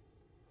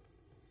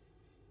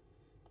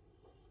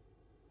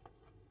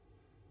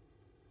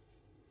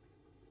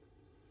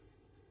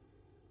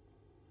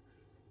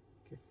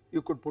 Okay.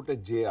 You could put a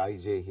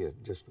Jij here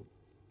just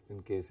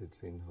in case it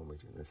is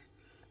inhomogeneous,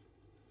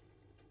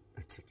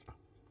 etc.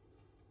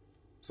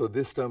 So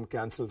this term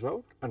cancels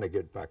out and I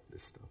get back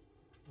this term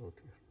out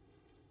here.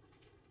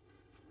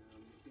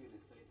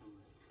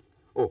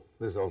 Oh,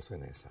 this is also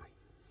an Si.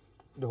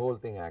 The whole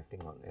thing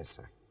acting on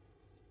Si.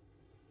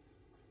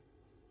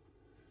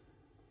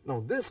 Now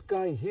this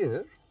guy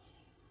here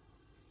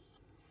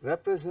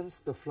represents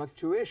the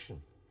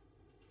fluctuation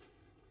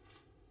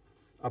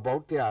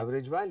about the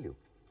average value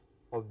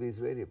of these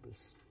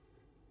variables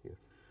here,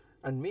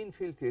 and mean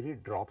field theory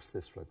drops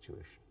this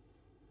fluctuation.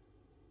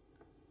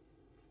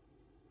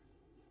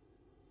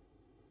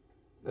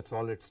 That is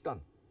all it has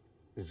done,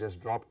 it has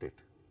just dropped it.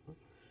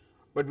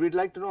 But we would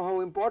like to know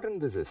how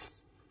important this is.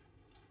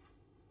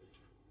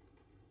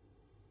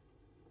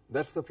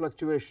 That is the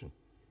fluctuation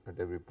at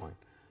every point.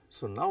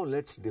 So now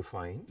let us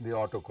define the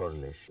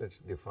autocorrelation. Let us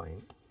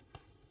define,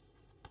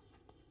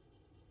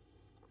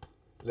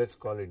 let us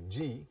call it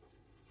G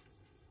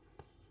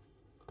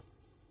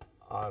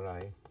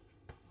Ri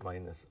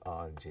minus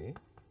Rj.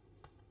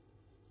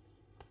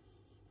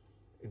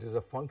 It is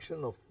a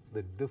function of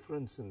the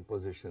difference in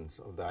positions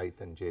of the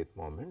ith and jth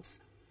moments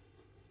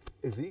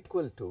is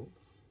equal to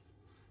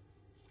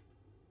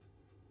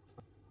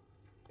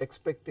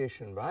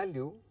expectation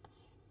value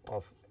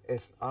of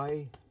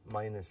Si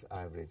minus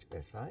average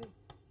Si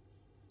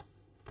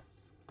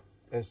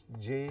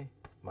Sj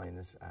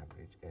minus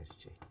average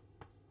Sj.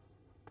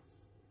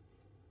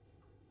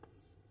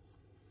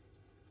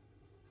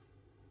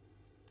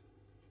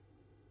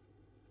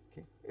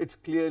 Okay. It is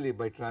clearly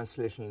by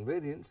translational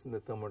invariance in the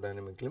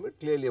thermodynamic limit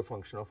clearly a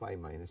function of I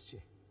minus j.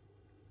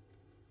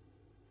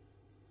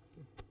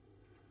 Okay.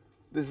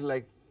 This is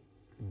like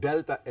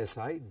delta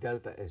Si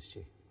delta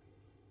Sj,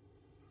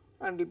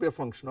 and it will be a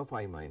function of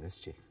I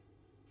minus j.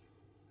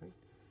 Right.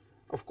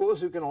 Of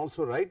course, you can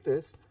also write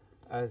this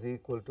as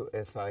equal to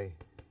Si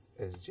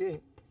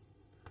Sj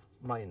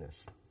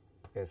minus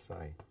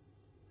Si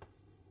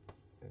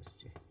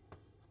Sj.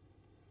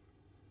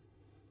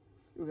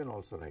 You can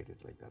also write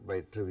it like that by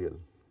a trivial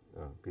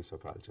piece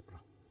of algebra,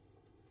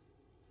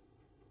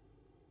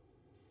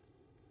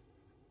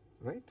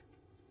 right.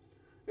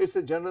 It is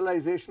a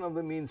generalization of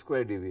the mean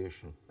square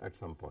deviation at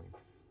some point,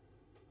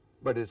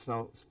 but it is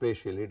now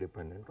spatially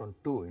dependent on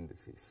 2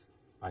 indices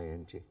I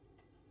and j.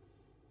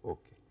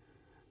 Okay.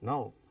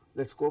 Now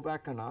let us go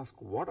back and ask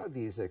what are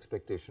these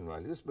expectation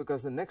values,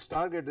 because the next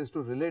target is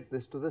to relate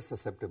this to the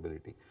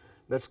susceptibility.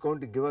 That is going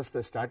to give us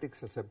the static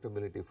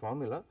susceptibility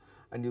formula,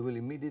 and you will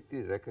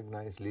immediately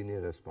recognize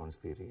linear response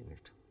theory in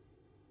it.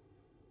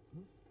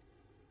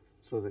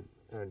 So the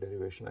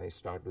derivation, I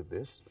start with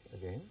this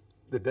again.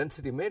 The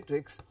density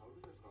matrix, How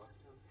do the cross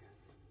terms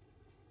cancel?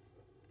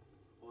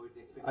 Oh, it's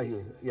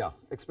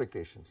expectation.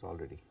 expectations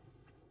already.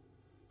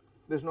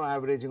 There is no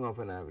averaging of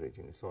an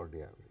averaging, it is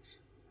already averaged,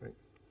 right.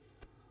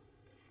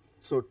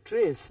 So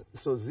trace,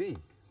 so z,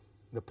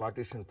 the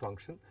partition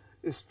function,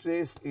 is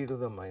trace e to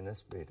the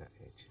minus beta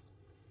h.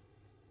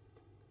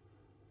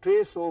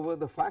 Trace over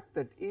the fact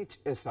that each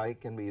si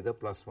can be either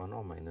 +1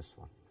 or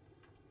 -1.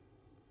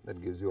 That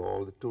gives you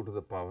all the 2 to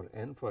the power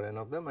n for n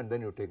of them, and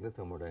then you take the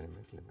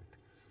thermodynamic limit.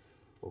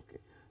 Okay.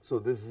 So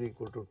this is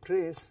equal to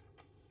trace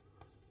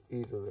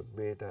e to the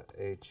beta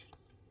h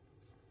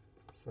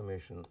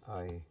summation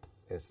I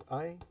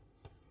si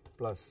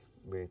plus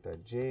beta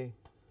j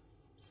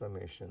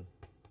summation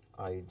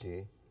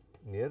ij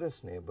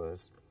nearest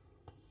neighbors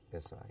si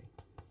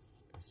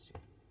sj.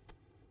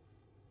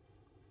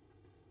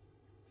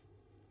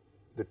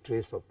 The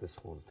trace of this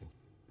whole thing.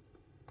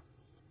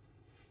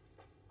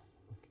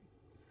 Okay.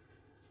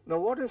 Now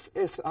what is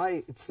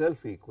si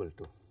itself equal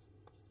to?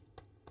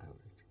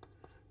 Average.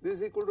 This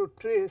is equal to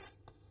trace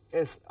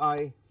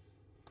si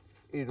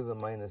e to the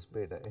minus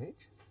beta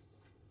h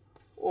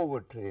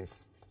over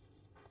trace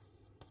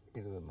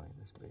e to the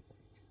minus beta h.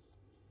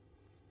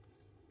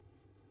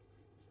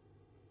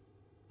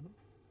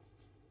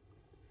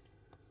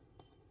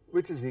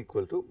 Which is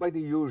equal to, by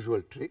the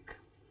usual trick,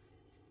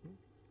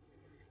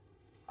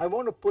 I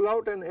want to pull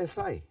out an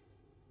SI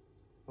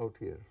out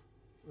here,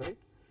 right.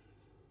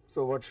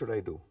 So what should I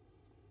do?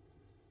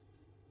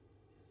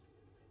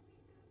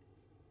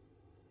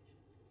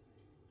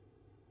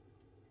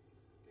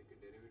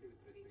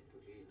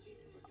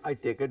 I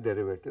take a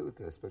derivative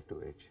with respect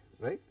to h,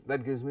 right.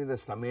 That gives me the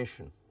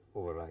summation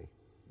over I,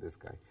 this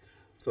guy.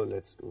 So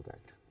let us do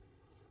that,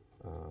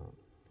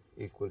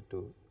 equal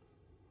to,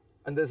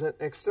 and there is an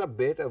extra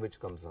beta which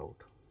comes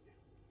out,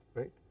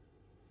 right.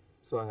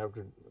 So I have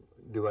to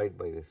divide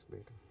by this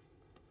beta.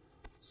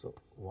 So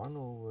 1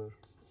 over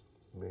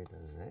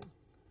beta z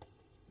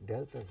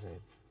delta z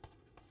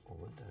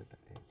over delta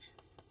h.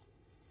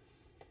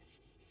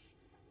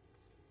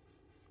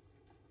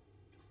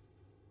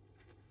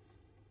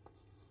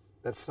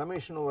 That is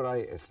summation over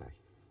I si,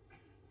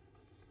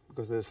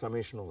 because there is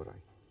summation over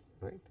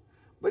I, right.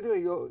 By the way,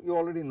 you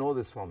already know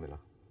this formula,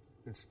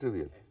 it is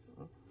trivial.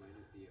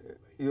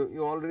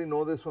 You already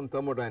know this from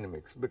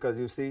thermodynamics, because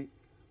you see,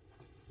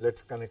 let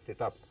us connect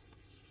it up,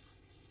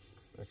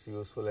 that is a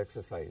useful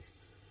exercise,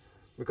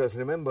 because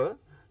remember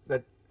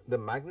that the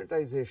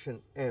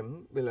magnetization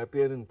M will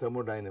appear in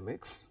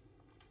thermodynamics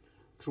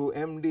through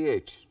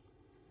MdH,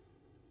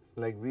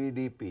 like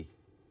VdP,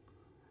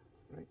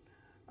 right,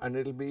 and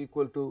it will be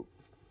equal to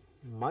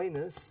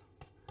minus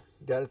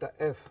delta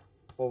F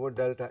over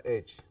delta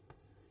H,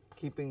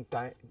 keeping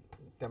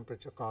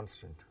temperature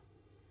constant.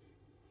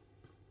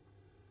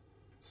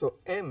 So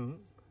M,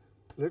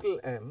 little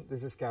m,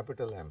 this is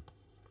capital M,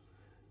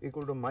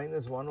 equal to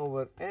minus 1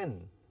 over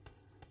n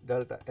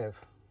delta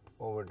F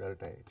over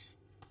delta H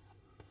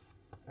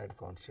at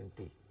constant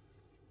T.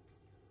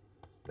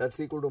 That is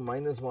equal to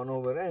minus 1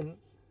 over n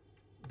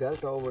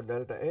delta over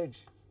delta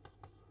H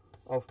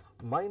of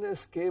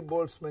minus k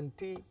Boltzmann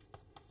T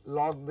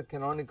log the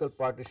canonical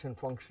partition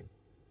function.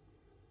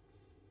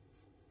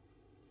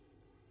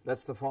 That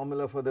is the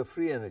formula for the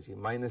free energy,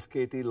 minus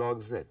kT log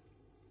z.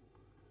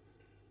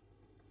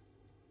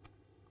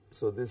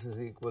 So this is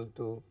equal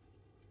to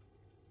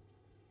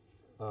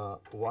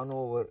 1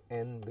 over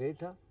n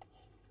beta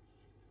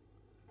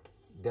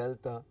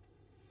delta,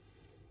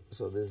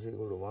 so this is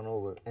equal to 1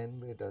 over n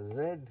beta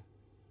z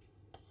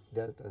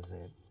delta z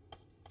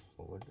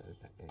over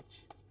delta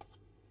H.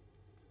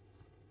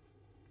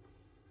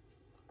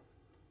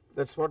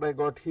 That is what I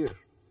got here,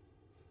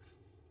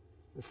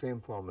 the same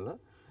formula.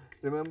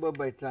 Remember,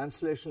 by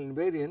translational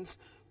invariance,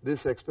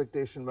 this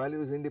expectation value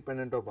is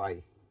independent of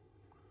I,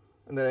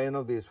 and there are n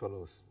of these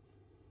fellows.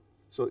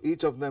 So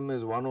each of them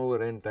is 1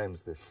 over n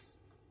times this,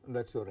 and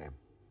that is your m,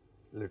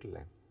 little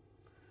m.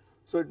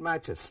 So it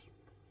matches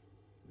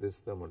this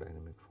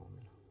thermodynamic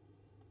formula.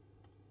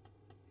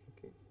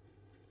 Okay.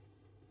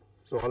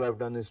 So all I have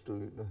done is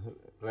to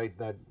write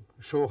that,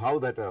 show how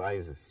that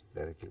arises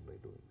directly by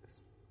doing this.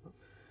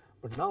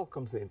 But now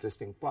comes the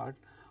interesting part.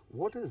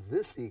 What is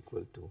this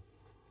equal to?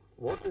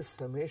 What is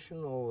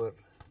summation over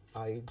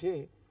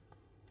Ij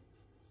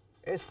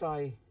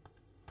Si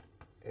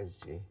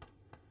Sj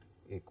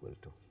equal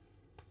to?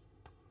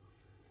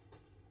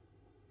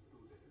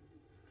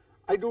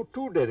 I do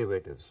two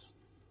derivatives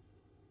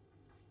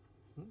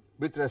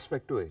with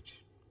respect to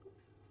H.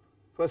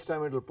 First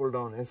time it will pull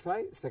down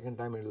Si, second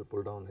time it will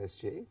pull down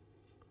Sj.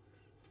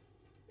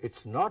 It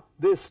is not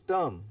this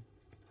term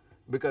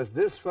because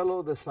this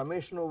fellow, the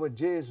summation over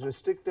j, is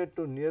restricted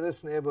to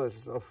nearest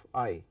neighbors of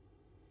I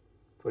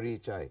for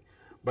each I,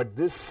 but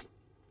this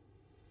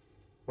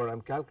what I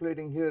am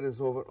calculating here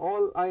is over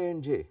all I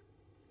and j,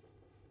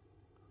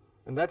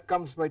 and that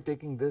comes by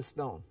taking this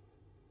down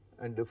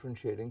and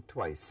differentiating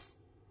twice,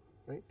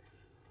 right,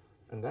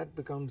 and that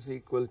becomes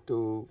equal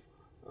to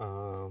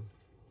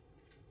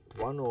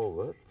 1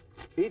 over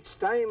each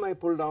time I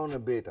pull down a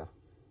beta.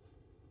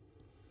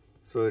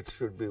 So it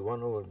should be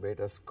 1 over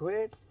beta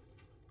squared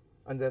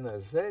and then a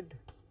z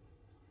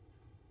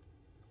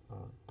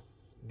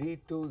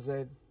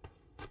d2z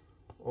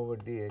over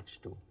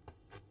dh2.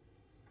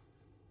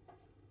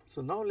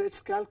 So now let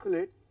us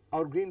calculate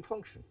our green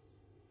function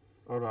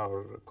or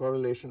our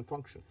correlation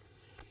function.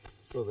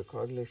 So the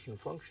correlation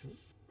function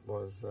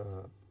was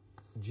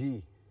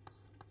g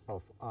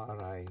of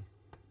Ri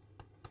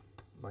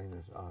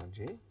minus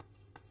Rj,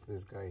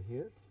 this guy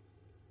here,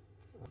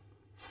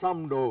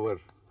 summed over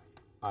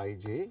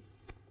Ij,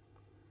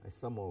 I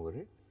sum over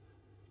it.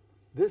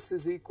 This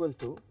is equal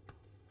to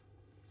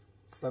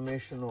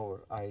summation over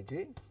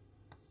Ij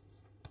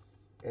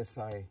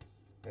Si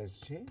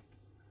Sj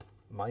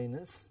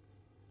minus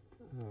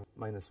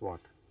minus what?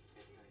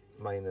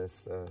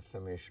 Minus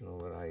summation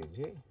over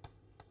Ij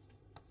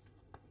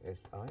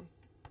Si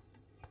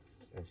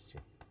Sj.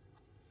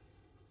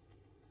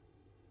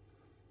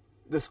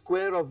 The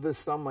square of this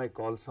sum I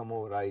call sum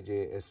over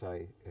Ij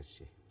Si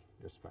Sj,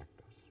 this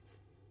factors,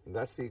 and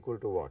that is equal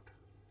to what?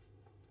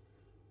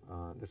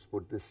 Let us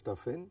put this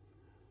stuff in.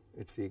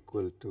 It is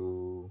equal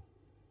to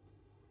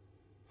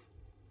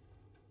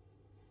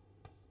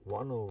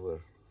 1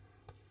 over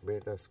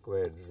beta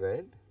squared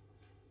z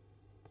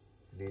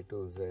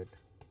d2z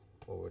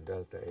over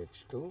delta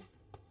h2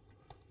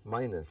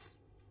 minus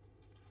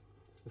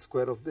the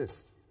square of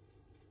this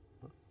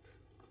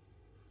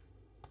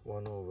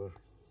 1 over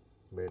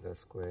beta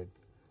squared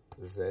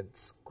z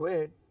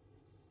squared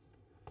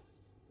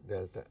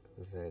delta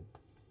z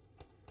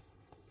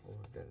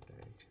over delta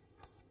h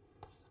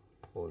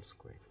whole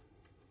squared.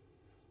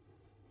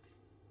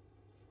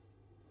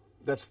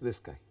 That is this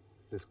guy,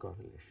 this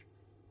correlation.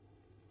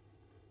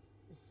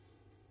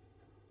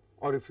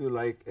 Or if you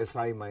like,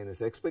 Si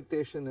minus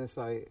expectation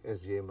Si,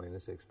 Sj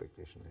minus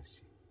expectation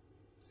Sj,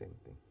 same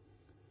thing.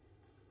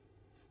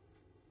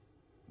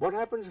 What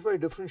happens if I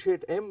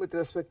differentiate m with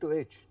respect to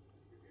h?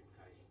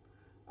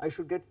 I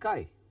should get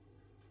chi.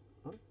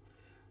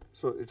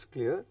 So it is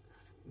clear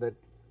that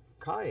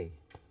chi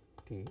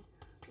t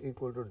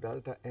equal to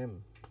delta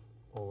m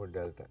over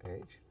delta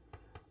h,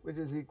 which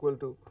is equal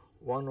to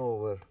 1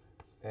 over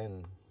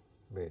n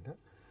beta.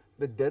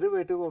 The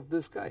derivative of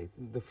this guy,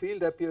 the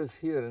field appears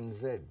here in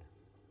z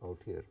out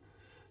here.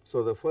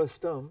 So the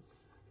first term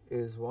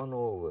is 1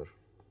 over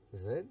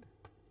z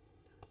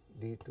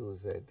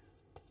d2z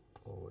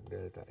over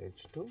delta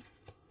h2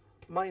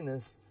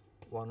 minus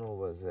 1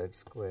 over z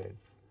squared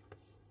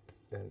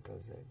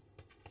delta z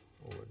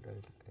over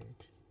delta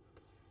h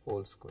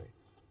whole squared.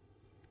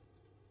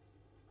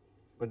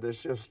 But there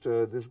is just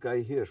this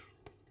guy here,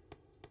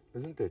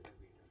 isn't it?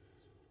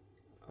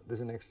 There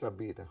is an extra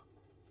beta.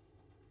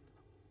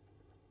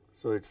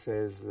 So it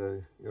says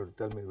you have to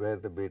tell me where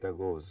the beta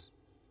goes.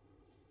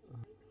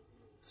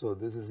 So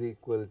this is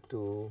equal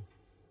to,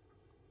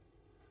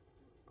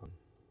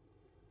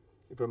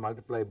 if I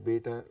multiply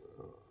beta,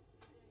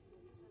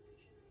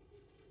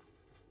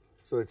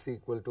 so it is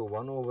equal to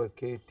 1 over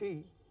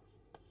kt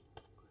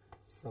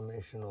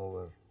summation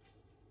over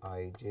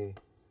ij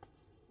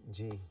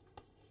g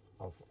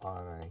of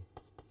Ri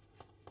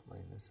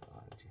minus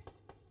Rj.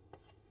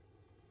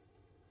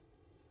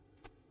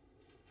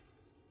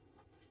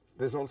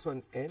 There is also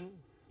an n,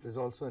 there is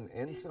also an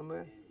n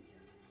somewhere,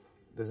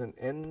 there is an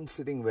n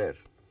sitting where?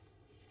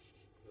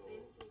 So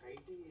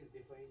IT is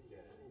defined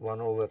 1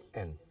 over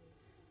n.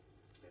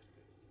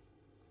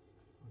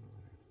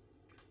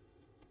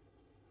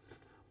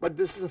 But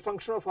this is a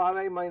function of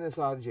Ri minus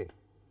Rj.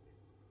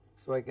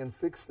 So I can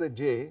fix the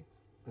j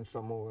and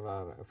sum over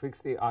R, fix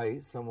the I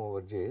sum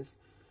over j's,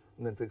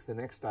 and then fix the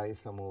next I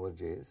sum over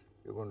j's.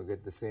 You are going to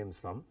get the same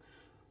sum.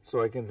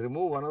 So I can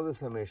remove one of the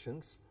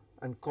summations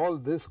and call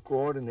this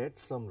coordinate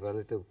some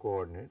relative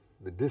coordinate,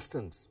 the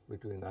distance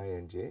between I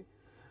and j,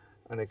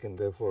 and I can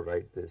therefore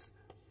write this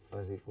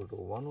as equal to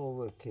 1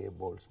 over k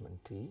Boltzmann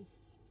t,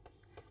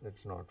 let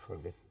us not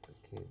forget the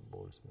k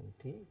Boltzmann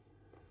t,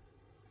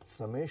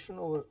 summation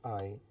over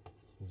I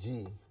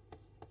g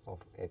of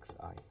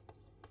xi.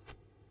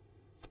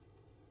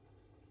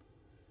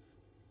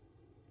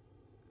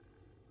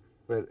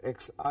 Where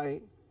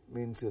xi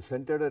means you are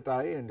centered at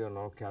I and you are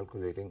now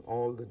calculating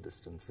all the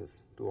distances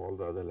to all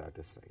the other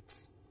lattice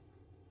sites.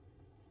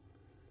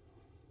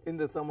 In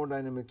the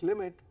thermodynamic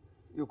limit,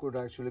 you could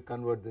actually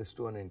convert this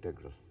to an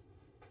integral,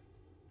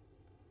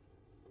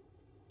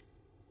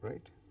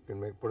 right? You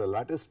can put a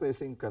lattice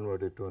spacing,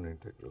 convert it to an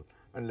integral,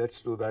 and let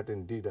us do that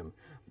in d-dim.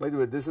 By the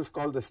way, this is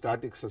called the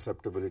static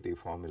susceptibility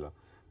formula,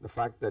 the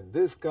fact that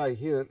this guy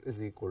here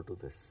is equal to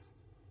this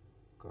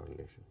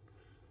correlation.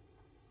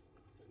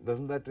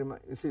 Doesn't that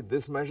remind, you see,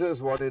 this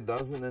measures what it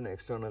does in an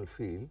external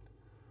field,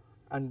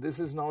 and this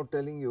is now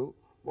telling you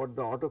what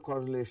the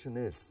autocorrelation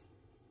is.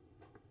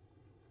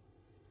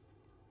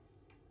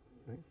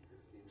 Right?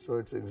 So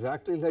it is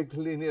exactly like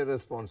the linear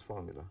response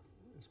formula,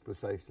 it is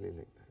precisely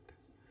like that.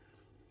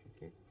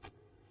 Okay.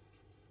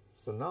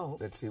 So now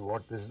let us see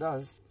what this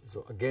does.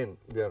 So again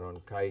we are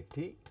on chi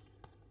t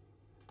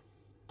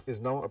is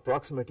now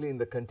approximately in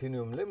the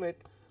continuum limit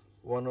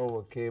 1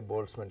 over k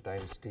Boltzmann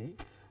times t.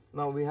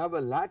 Now we have a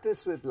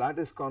lattice with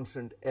lattice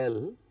constant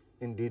L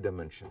in d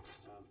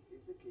dimensions.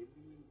 Is the KB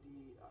the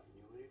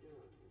numerator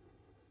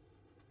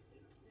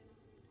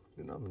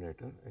or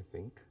Denominator, I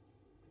think.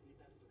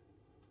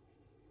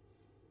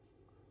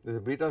 There is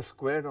a beta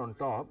squared on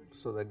top,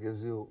 so that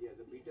gives you. yeah,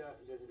 the beta,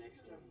 there is an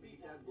extra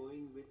beta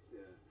going with.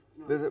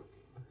 No, There's a.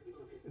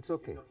 it's okay. It's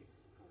okay.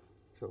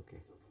 It's okay.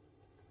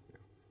 Yeah.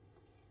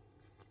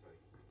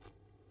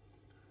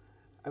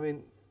 I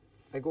mean,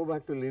 I go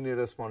back to linear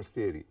response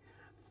theory.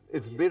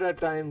 It's beta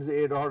times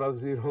a dot of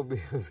 0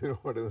 beta 0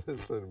 whatever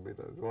this is,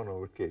 beta is 1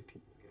 over kt.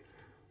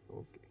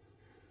 Okay.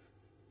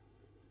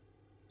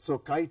 So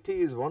chi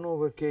t is 1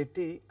 over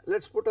kt. Let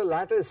us put a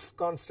lattice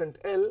constant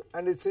L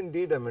and it is in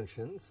d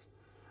dimensions,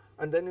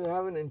 and then you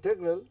have an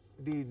integral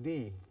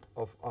dd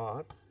of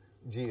r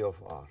g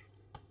of r.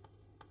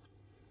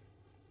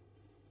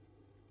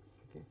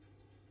 Okay.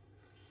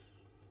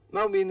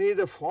 Now we need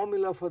a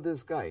formula for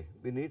this guy,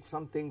 we need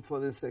something for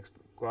this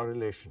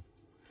correlation,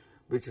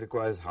 which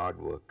requires hard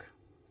work,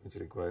 which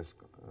requires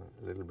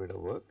a little bit of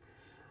work,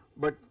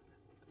 but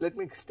let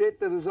me state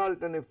the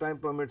result, and if time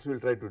permits we will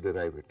try to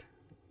derive it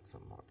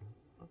some model.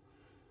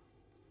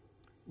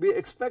 We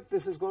expect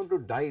this is going to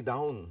die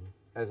down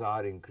as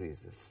r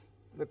increases.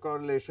 The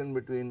correlation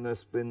between the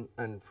spin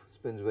and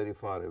spins very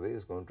far away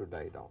is going to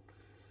die down.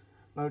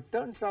 Now it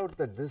turns out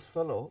that this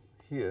fellow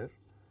here,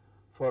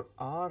 for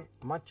r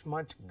much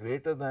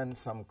greater than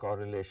some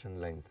correlation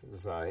length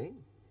xi,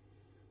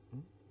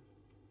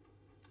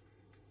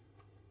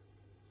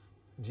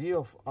 g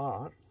of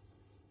r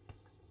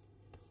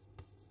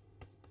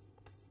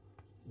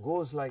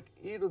goes like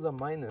e to the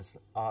minus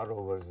r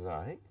over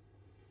xi,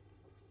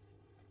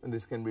 and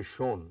this can be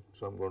shown.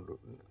 So I am going to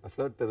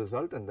assert the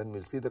result and then we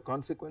will see the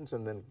consequence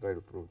and then try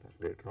to prove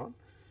that later on,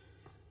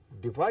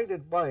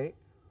 divided by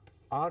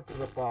r to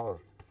the power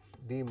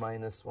d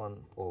minus 1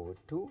 over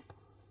 2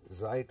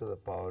 xi to the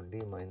power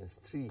d minus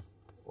 3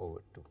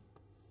 over 2,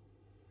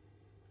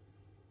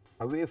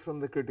 away from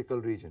the critical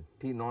region,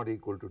 t not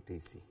equal to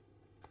Tc.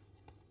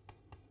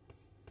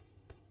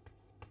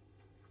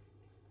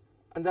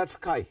 And that is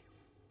chi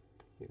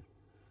here.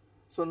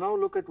 So now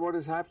look at what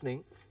is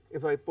happening.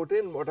 If I put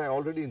in what I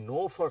already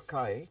know for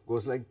chi,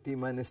 goes like t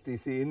minus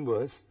Tc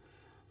inverse,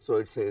 so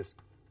it says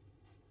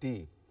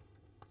t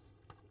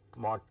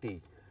mod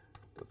t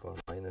to the power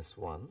minus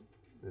 1,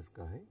 this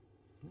guy,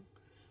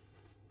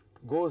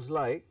 goes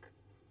like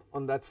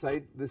on that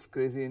side this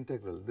crazy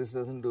integral. This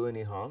does not do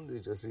any harm, you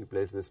just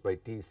replace this by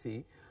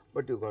Tc,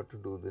 but you got to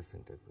do this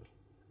integral.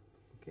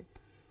 Okay.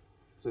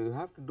 So you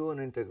have to do an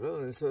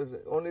integral, and so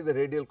only the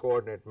radial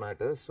coordinate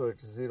matters, so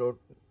it is 0,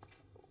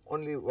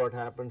 only what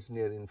happens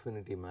near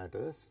infinity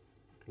matters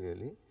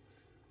clearly.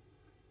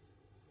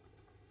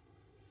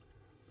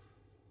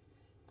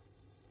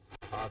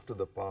 R to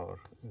the power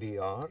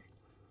dr,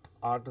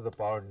 r to the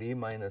power d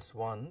minus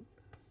 1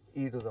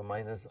 e to the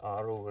minus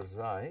r over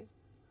xi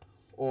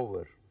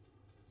over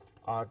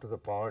r to the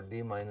power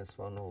d minus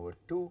 1 over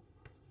 2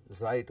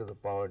 xi to the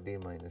power d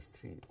minus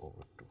 3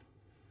 over 2.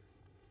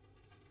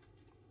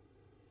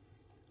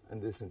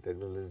 And this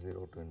integral is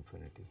 0 to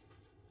infinity,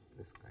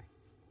 this guy.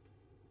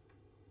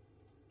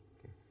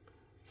 Okay.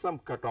 Some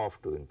cut off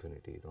to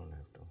infinity, you do not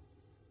have to.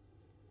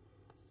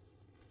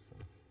 So,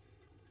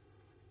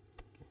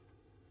 okay.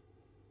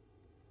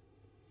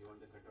 You want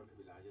the cutoff to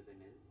be larger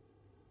than L?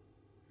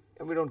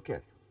 And we do not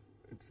care,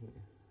 it is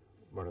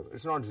whatever, it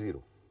is not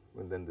 0,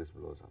 and then this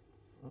blows up.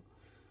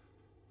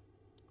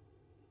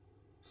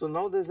 So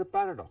now there is a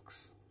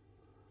paradox.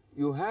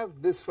 You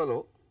have this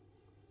fellow,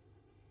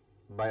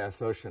 by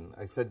assertion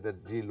I said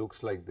that G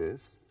looks like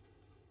this,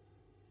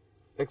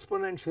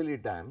 exponentially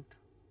damped,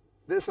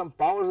 there is some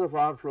powers of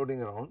R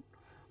floating around.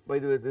 By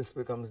the way, this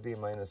becomes d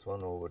minus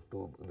 1 over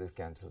 2, this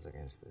cancels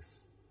against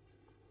this.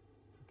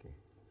 Okay.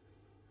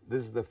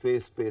 This is the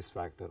phase space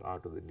factor R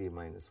to the d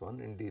minus 1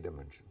 in d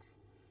dimensions.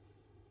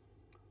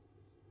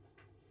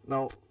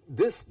 Now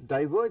this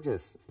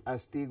diverges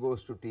as t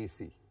goes to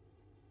Tc,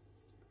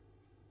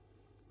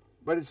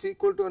 but it is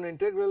equal to an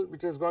integral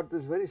which has got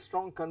this very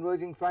strong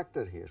converging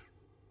factor here.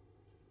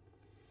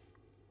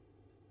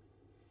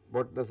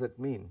 What does it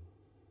mean?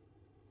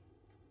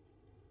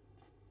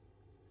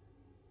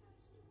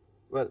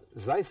 Well,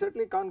 xi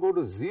certainly can't go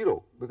to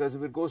 0, because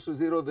if it goes to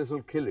 0 this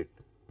will kill it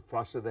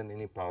faster than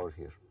any power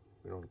here,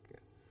 we do not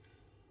care.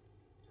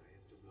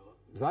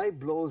 Xi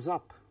blows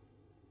up,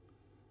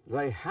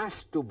 xi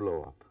has to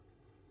blow up,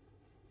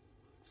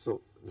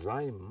 so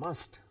xi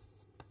must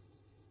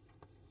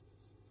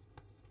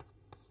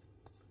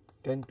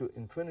tend to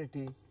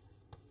infinity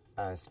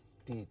as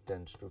t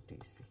tends to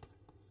Tc.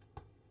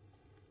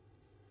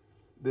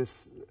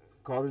 This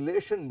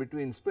correlation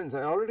between spins,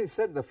 I already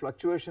said the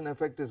fluctuation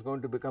effect is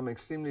going to become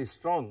extremely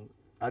strong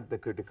at the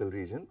critical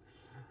region,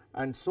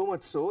 and so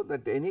much so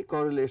that any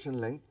correlation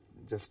length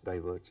just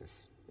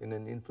diverges. In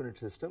an infinite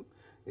system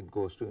it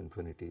goes to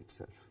infinity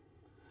itself.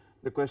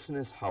 The question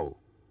is how,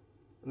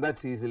 and that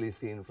is easily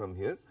seen from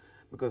here,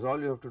 because all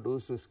you have to do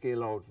is to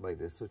scale out by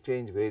this. So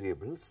change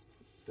variables,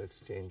 let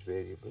us change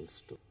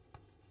variables to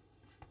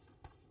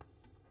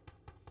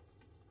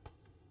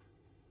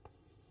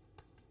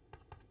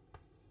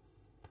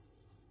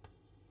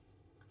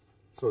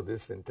so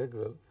this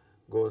integral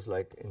goes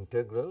like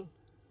integral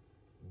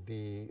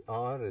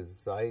dr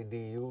is xi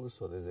du,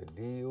 so there is a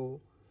du,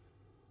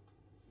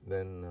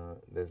 then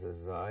there is a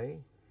xi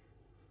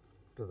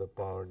to the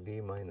power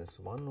d minus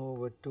 1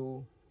 over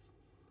 2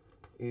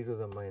 e to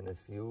the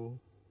minus u,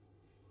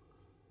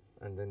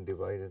 and then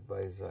divided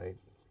by xi,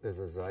 there is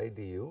a xi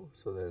du,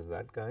 so there is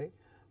that guy,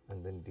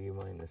 and then d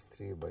minus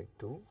 3 by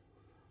 2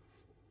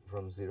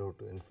 from 0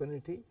 to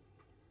infinity,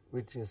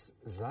 which is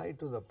xi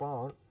to the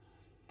power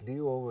d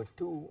over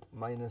 2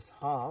 minus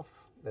half,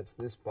 that is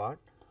this part,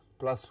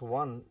 plus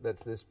 1, that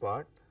is this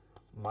part,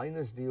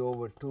 minus d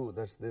over 2,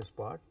 that is this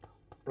part,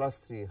 plus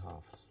 3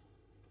 halves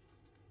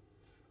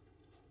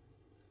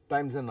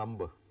times a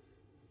number.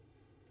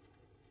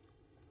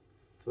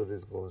 So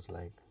this goes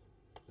like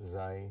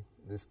xi,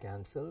 this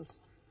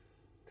cancels,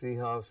 3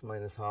 halves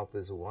minus half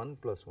is 1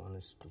 plus 1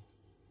 is 2.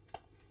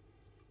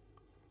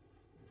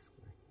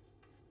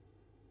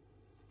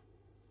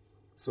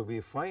 So we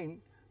find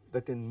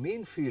that in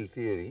mean field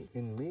theory,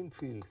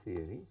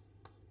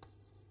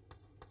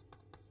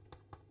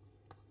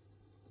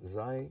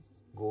 xi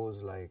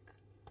goes like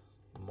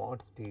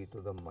mod t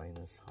to the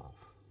minus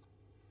half,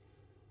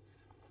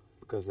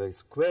 because xi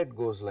squared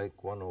goes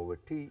like 1 over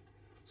t,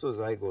 so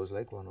xi goes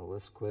like 1 over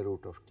square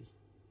root of t.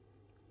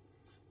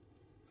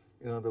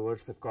 In other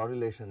words, the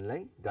correlation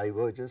length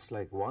diverges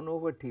like 1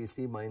 over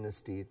tc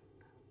minus t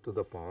to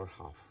the power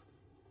half.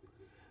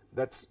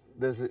 That's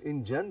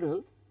in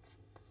general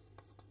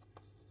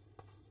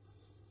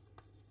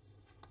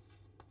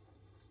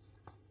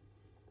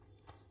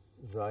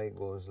xi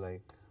goes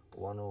like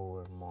 1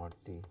 over mod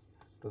t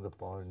to the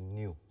power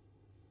nu.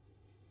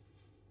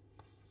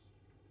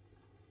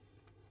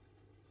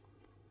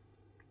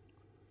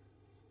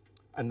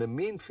 And the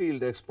mean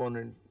field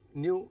exponent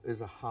nu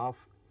is a half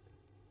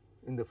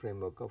in the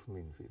framework of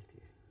mean field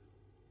theory.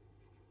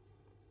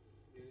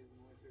 There is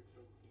no effect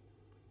of D.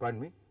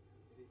 Pardon me?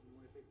 There is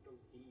no effect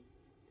of D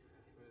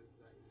as far as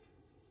xi.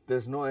 There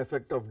is no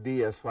effect of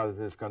D as far as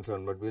this is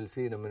concerned, but we will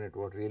see in a minute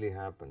what really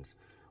happens.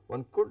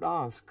 One could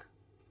ask,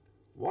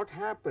 what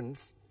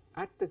happens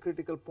at the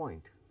critical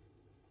point?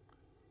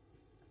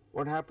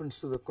 What happens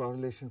to the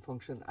correlation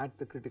function at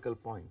the critical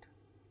point?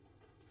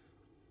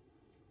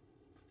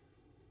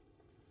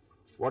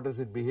 What does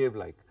it behave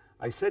like?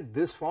 I said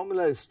this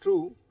formula is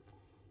true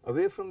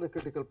away from the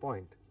critical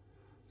point.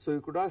 So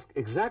you could ask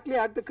exactly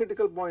at the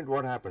critical point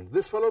what happens?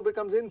 This fellow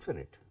becomes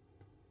infinite.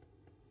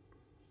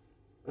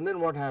 And then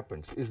what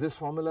happens? Is this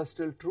formula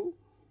still true?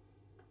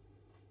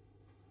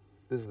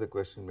 This is the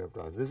question we have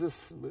to ask. This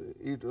is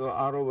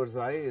r over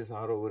xi is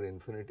r over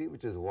infinity,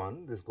 which is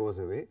 1, this goes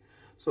away.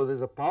 So there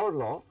is a power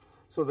law.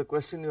 So the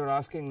question you are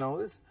asking now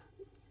is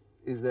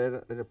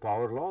there a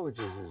power law, which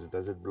is,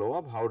 does it blow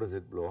up? How does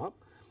it blow up?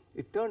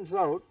 It turns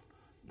out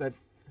that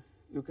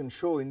you can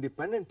show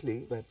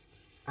independently that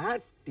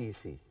at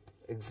Tc,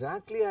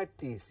 exactly at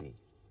Tc,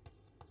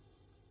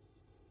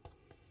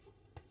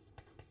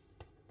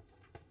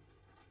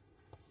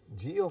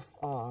 g of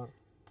r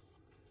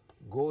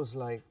goes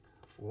like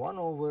 1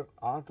 over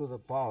r to the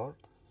power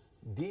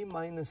d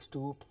minus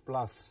 2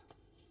 plus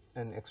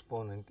an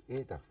exponent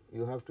eta.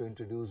 You have to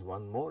introduce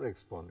one more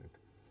exponent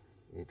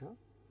eta.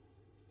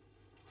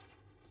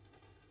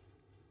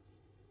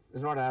 It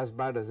is not as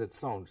bad as it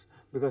sounds,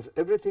 because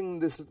everything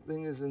this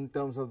thing is in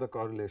terms of the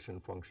correlation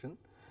function.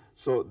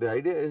 So the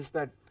idea is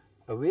that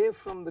away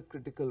from the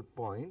critical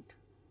point,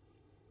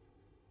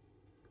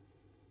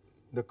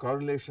 the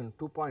correlation,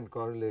 2-point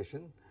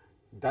correlation,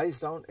 dies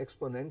down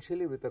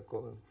exponentially with a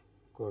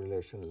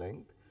correlation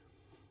length.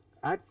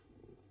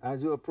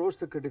 As you approach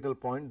the critical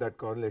point, that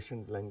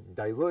correlation length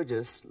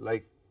diverges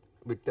like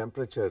with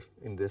temperature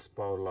in this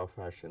power law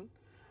fashion,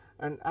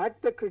 and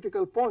at the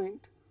critical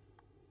point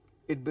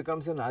it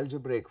becomes an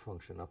algebraic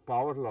function, a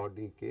power law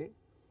dk,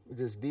 which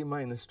is d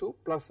minus 2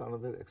 plus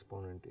another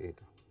exponent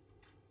eta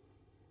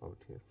out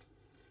here.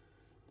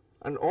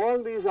 And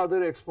all these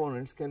other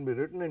exponents can be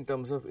written in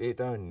terms of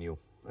eta and nu,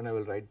 and I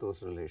will write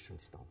those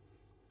relations down.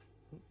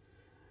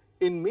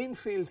 In mean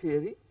field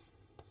theory,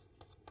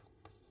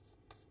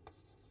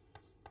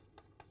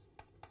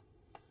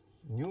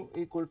 nu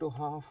equal to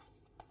half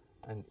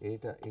and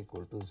eta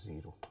equal to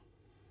 0.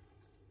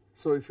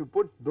 So if you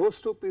put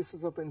those two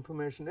pieces of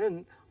information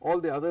in, all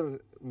the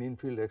other mean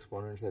field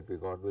exponents that we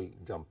got will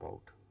jump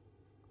out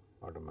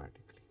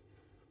automatically.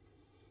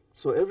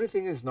 So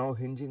everything is now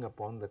hinging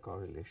upon the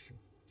correlation,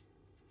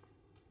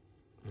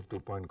 the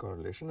 2-point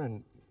correlation,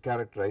 and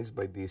characterized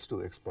by these two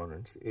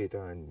exponents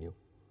eta and nu.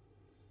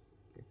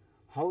 Okay.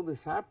 how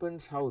this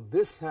happens, how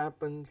this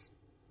happens,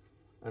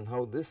 and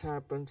how this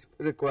happens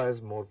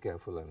requires more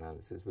careful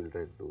analysis. We will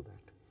try to do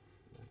that.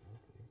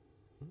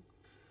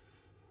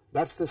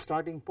 That is the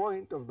starting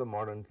point of the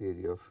modern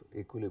theory of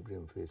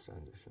equilibrium phase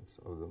transitions.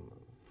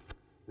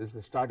 This is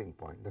the starting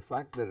point. The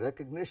fact, the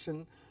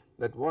recognition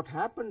that what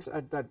happens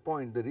at that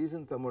point, the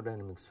reason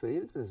thermodynamics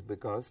fails is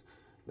because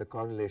the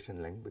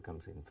correlation length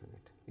becomes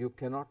infinite. You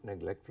cannot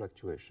neglect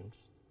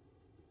fluctuations,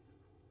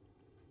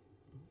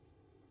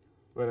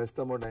 whereas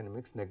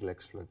thermodynamics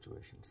neglects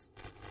fluctuations.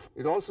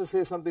 It also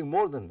says something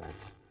more than that.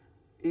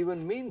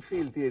 Even mean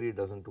field theory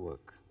does not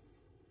work.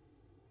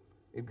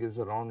 It gives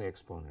the wrong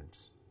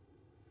exponents.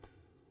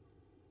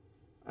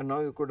 And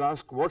now you could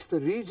ask, what is the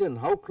region,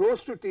 how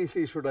close to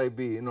Tc should I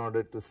be in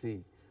order to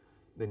see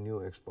the new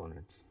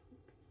exponents?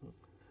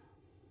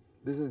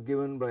 This is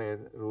given by a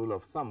rule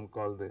of thumb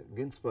called the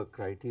Ginzburg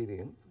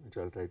criterion, which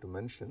I will try to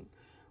mention,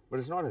 but it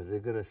is not a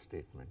rigorous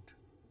statement.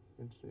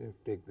 You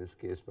take this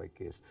case by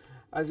case,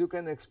 as you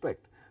can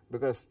expect,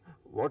 because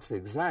what is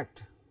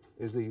exact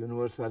is the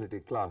universality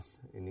class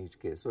in each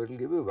case. So it will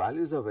give you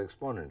values of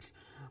exponents,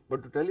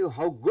 but to tell you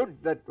how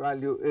good that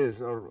value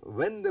is or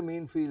when the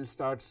mean field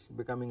starts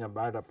becoming a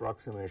bad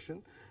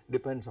approximation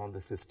depends on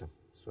the system.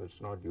 So it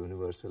is not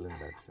universal in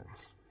that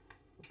sense.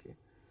 Okay.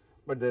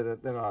 But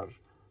there are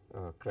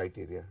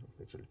criteria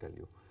which will tell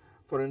you.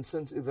 For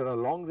instance, if there are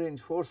long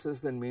range forces,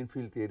 then mean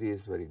field theory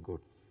is very good.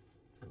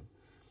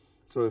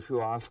 So if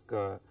you ask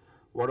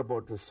what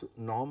about this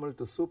normal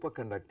to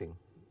superconducting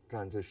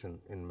transition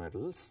in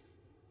metals,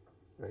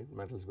 right,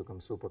 metals become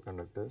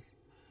superconductors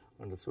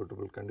under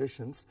suitable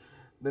conditions,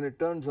 then it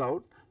turns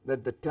out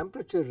that the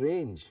temperature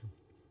range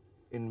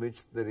in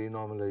which the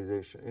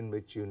renormalization, in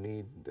which you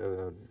need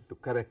to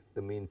correct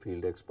the mean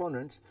field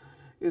exponents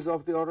is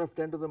of the order of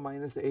 10 to the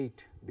minus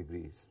 8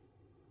 degrees,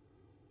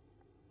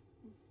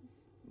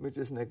 which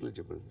is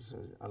negligible. So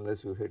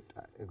unless you hit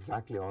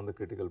exactly on the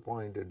critical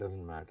point, it does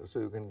not matter. So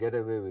you can get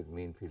away with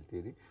mean field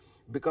theory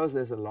because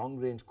there is a long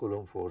range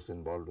Coulomb force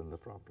involved in the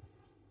problem.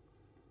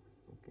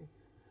 Okay.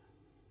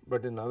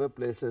 But in other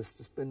places,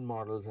 spin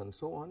models and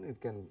so on,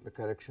 the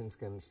corrections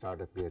can start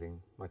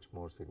appearing much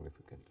more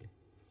significantly.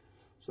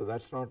 So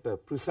that is not a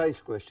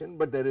precise question,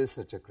 but there is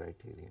such a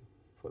criterion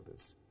for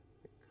this.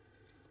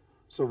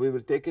 So we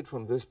will take it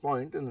from this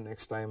point, and the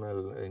next time I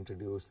will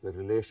introduce the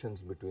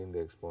relations between the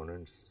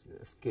exponents,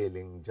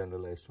 scaling,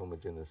 generalized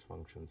homogeneous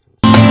functions and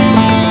so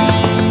on.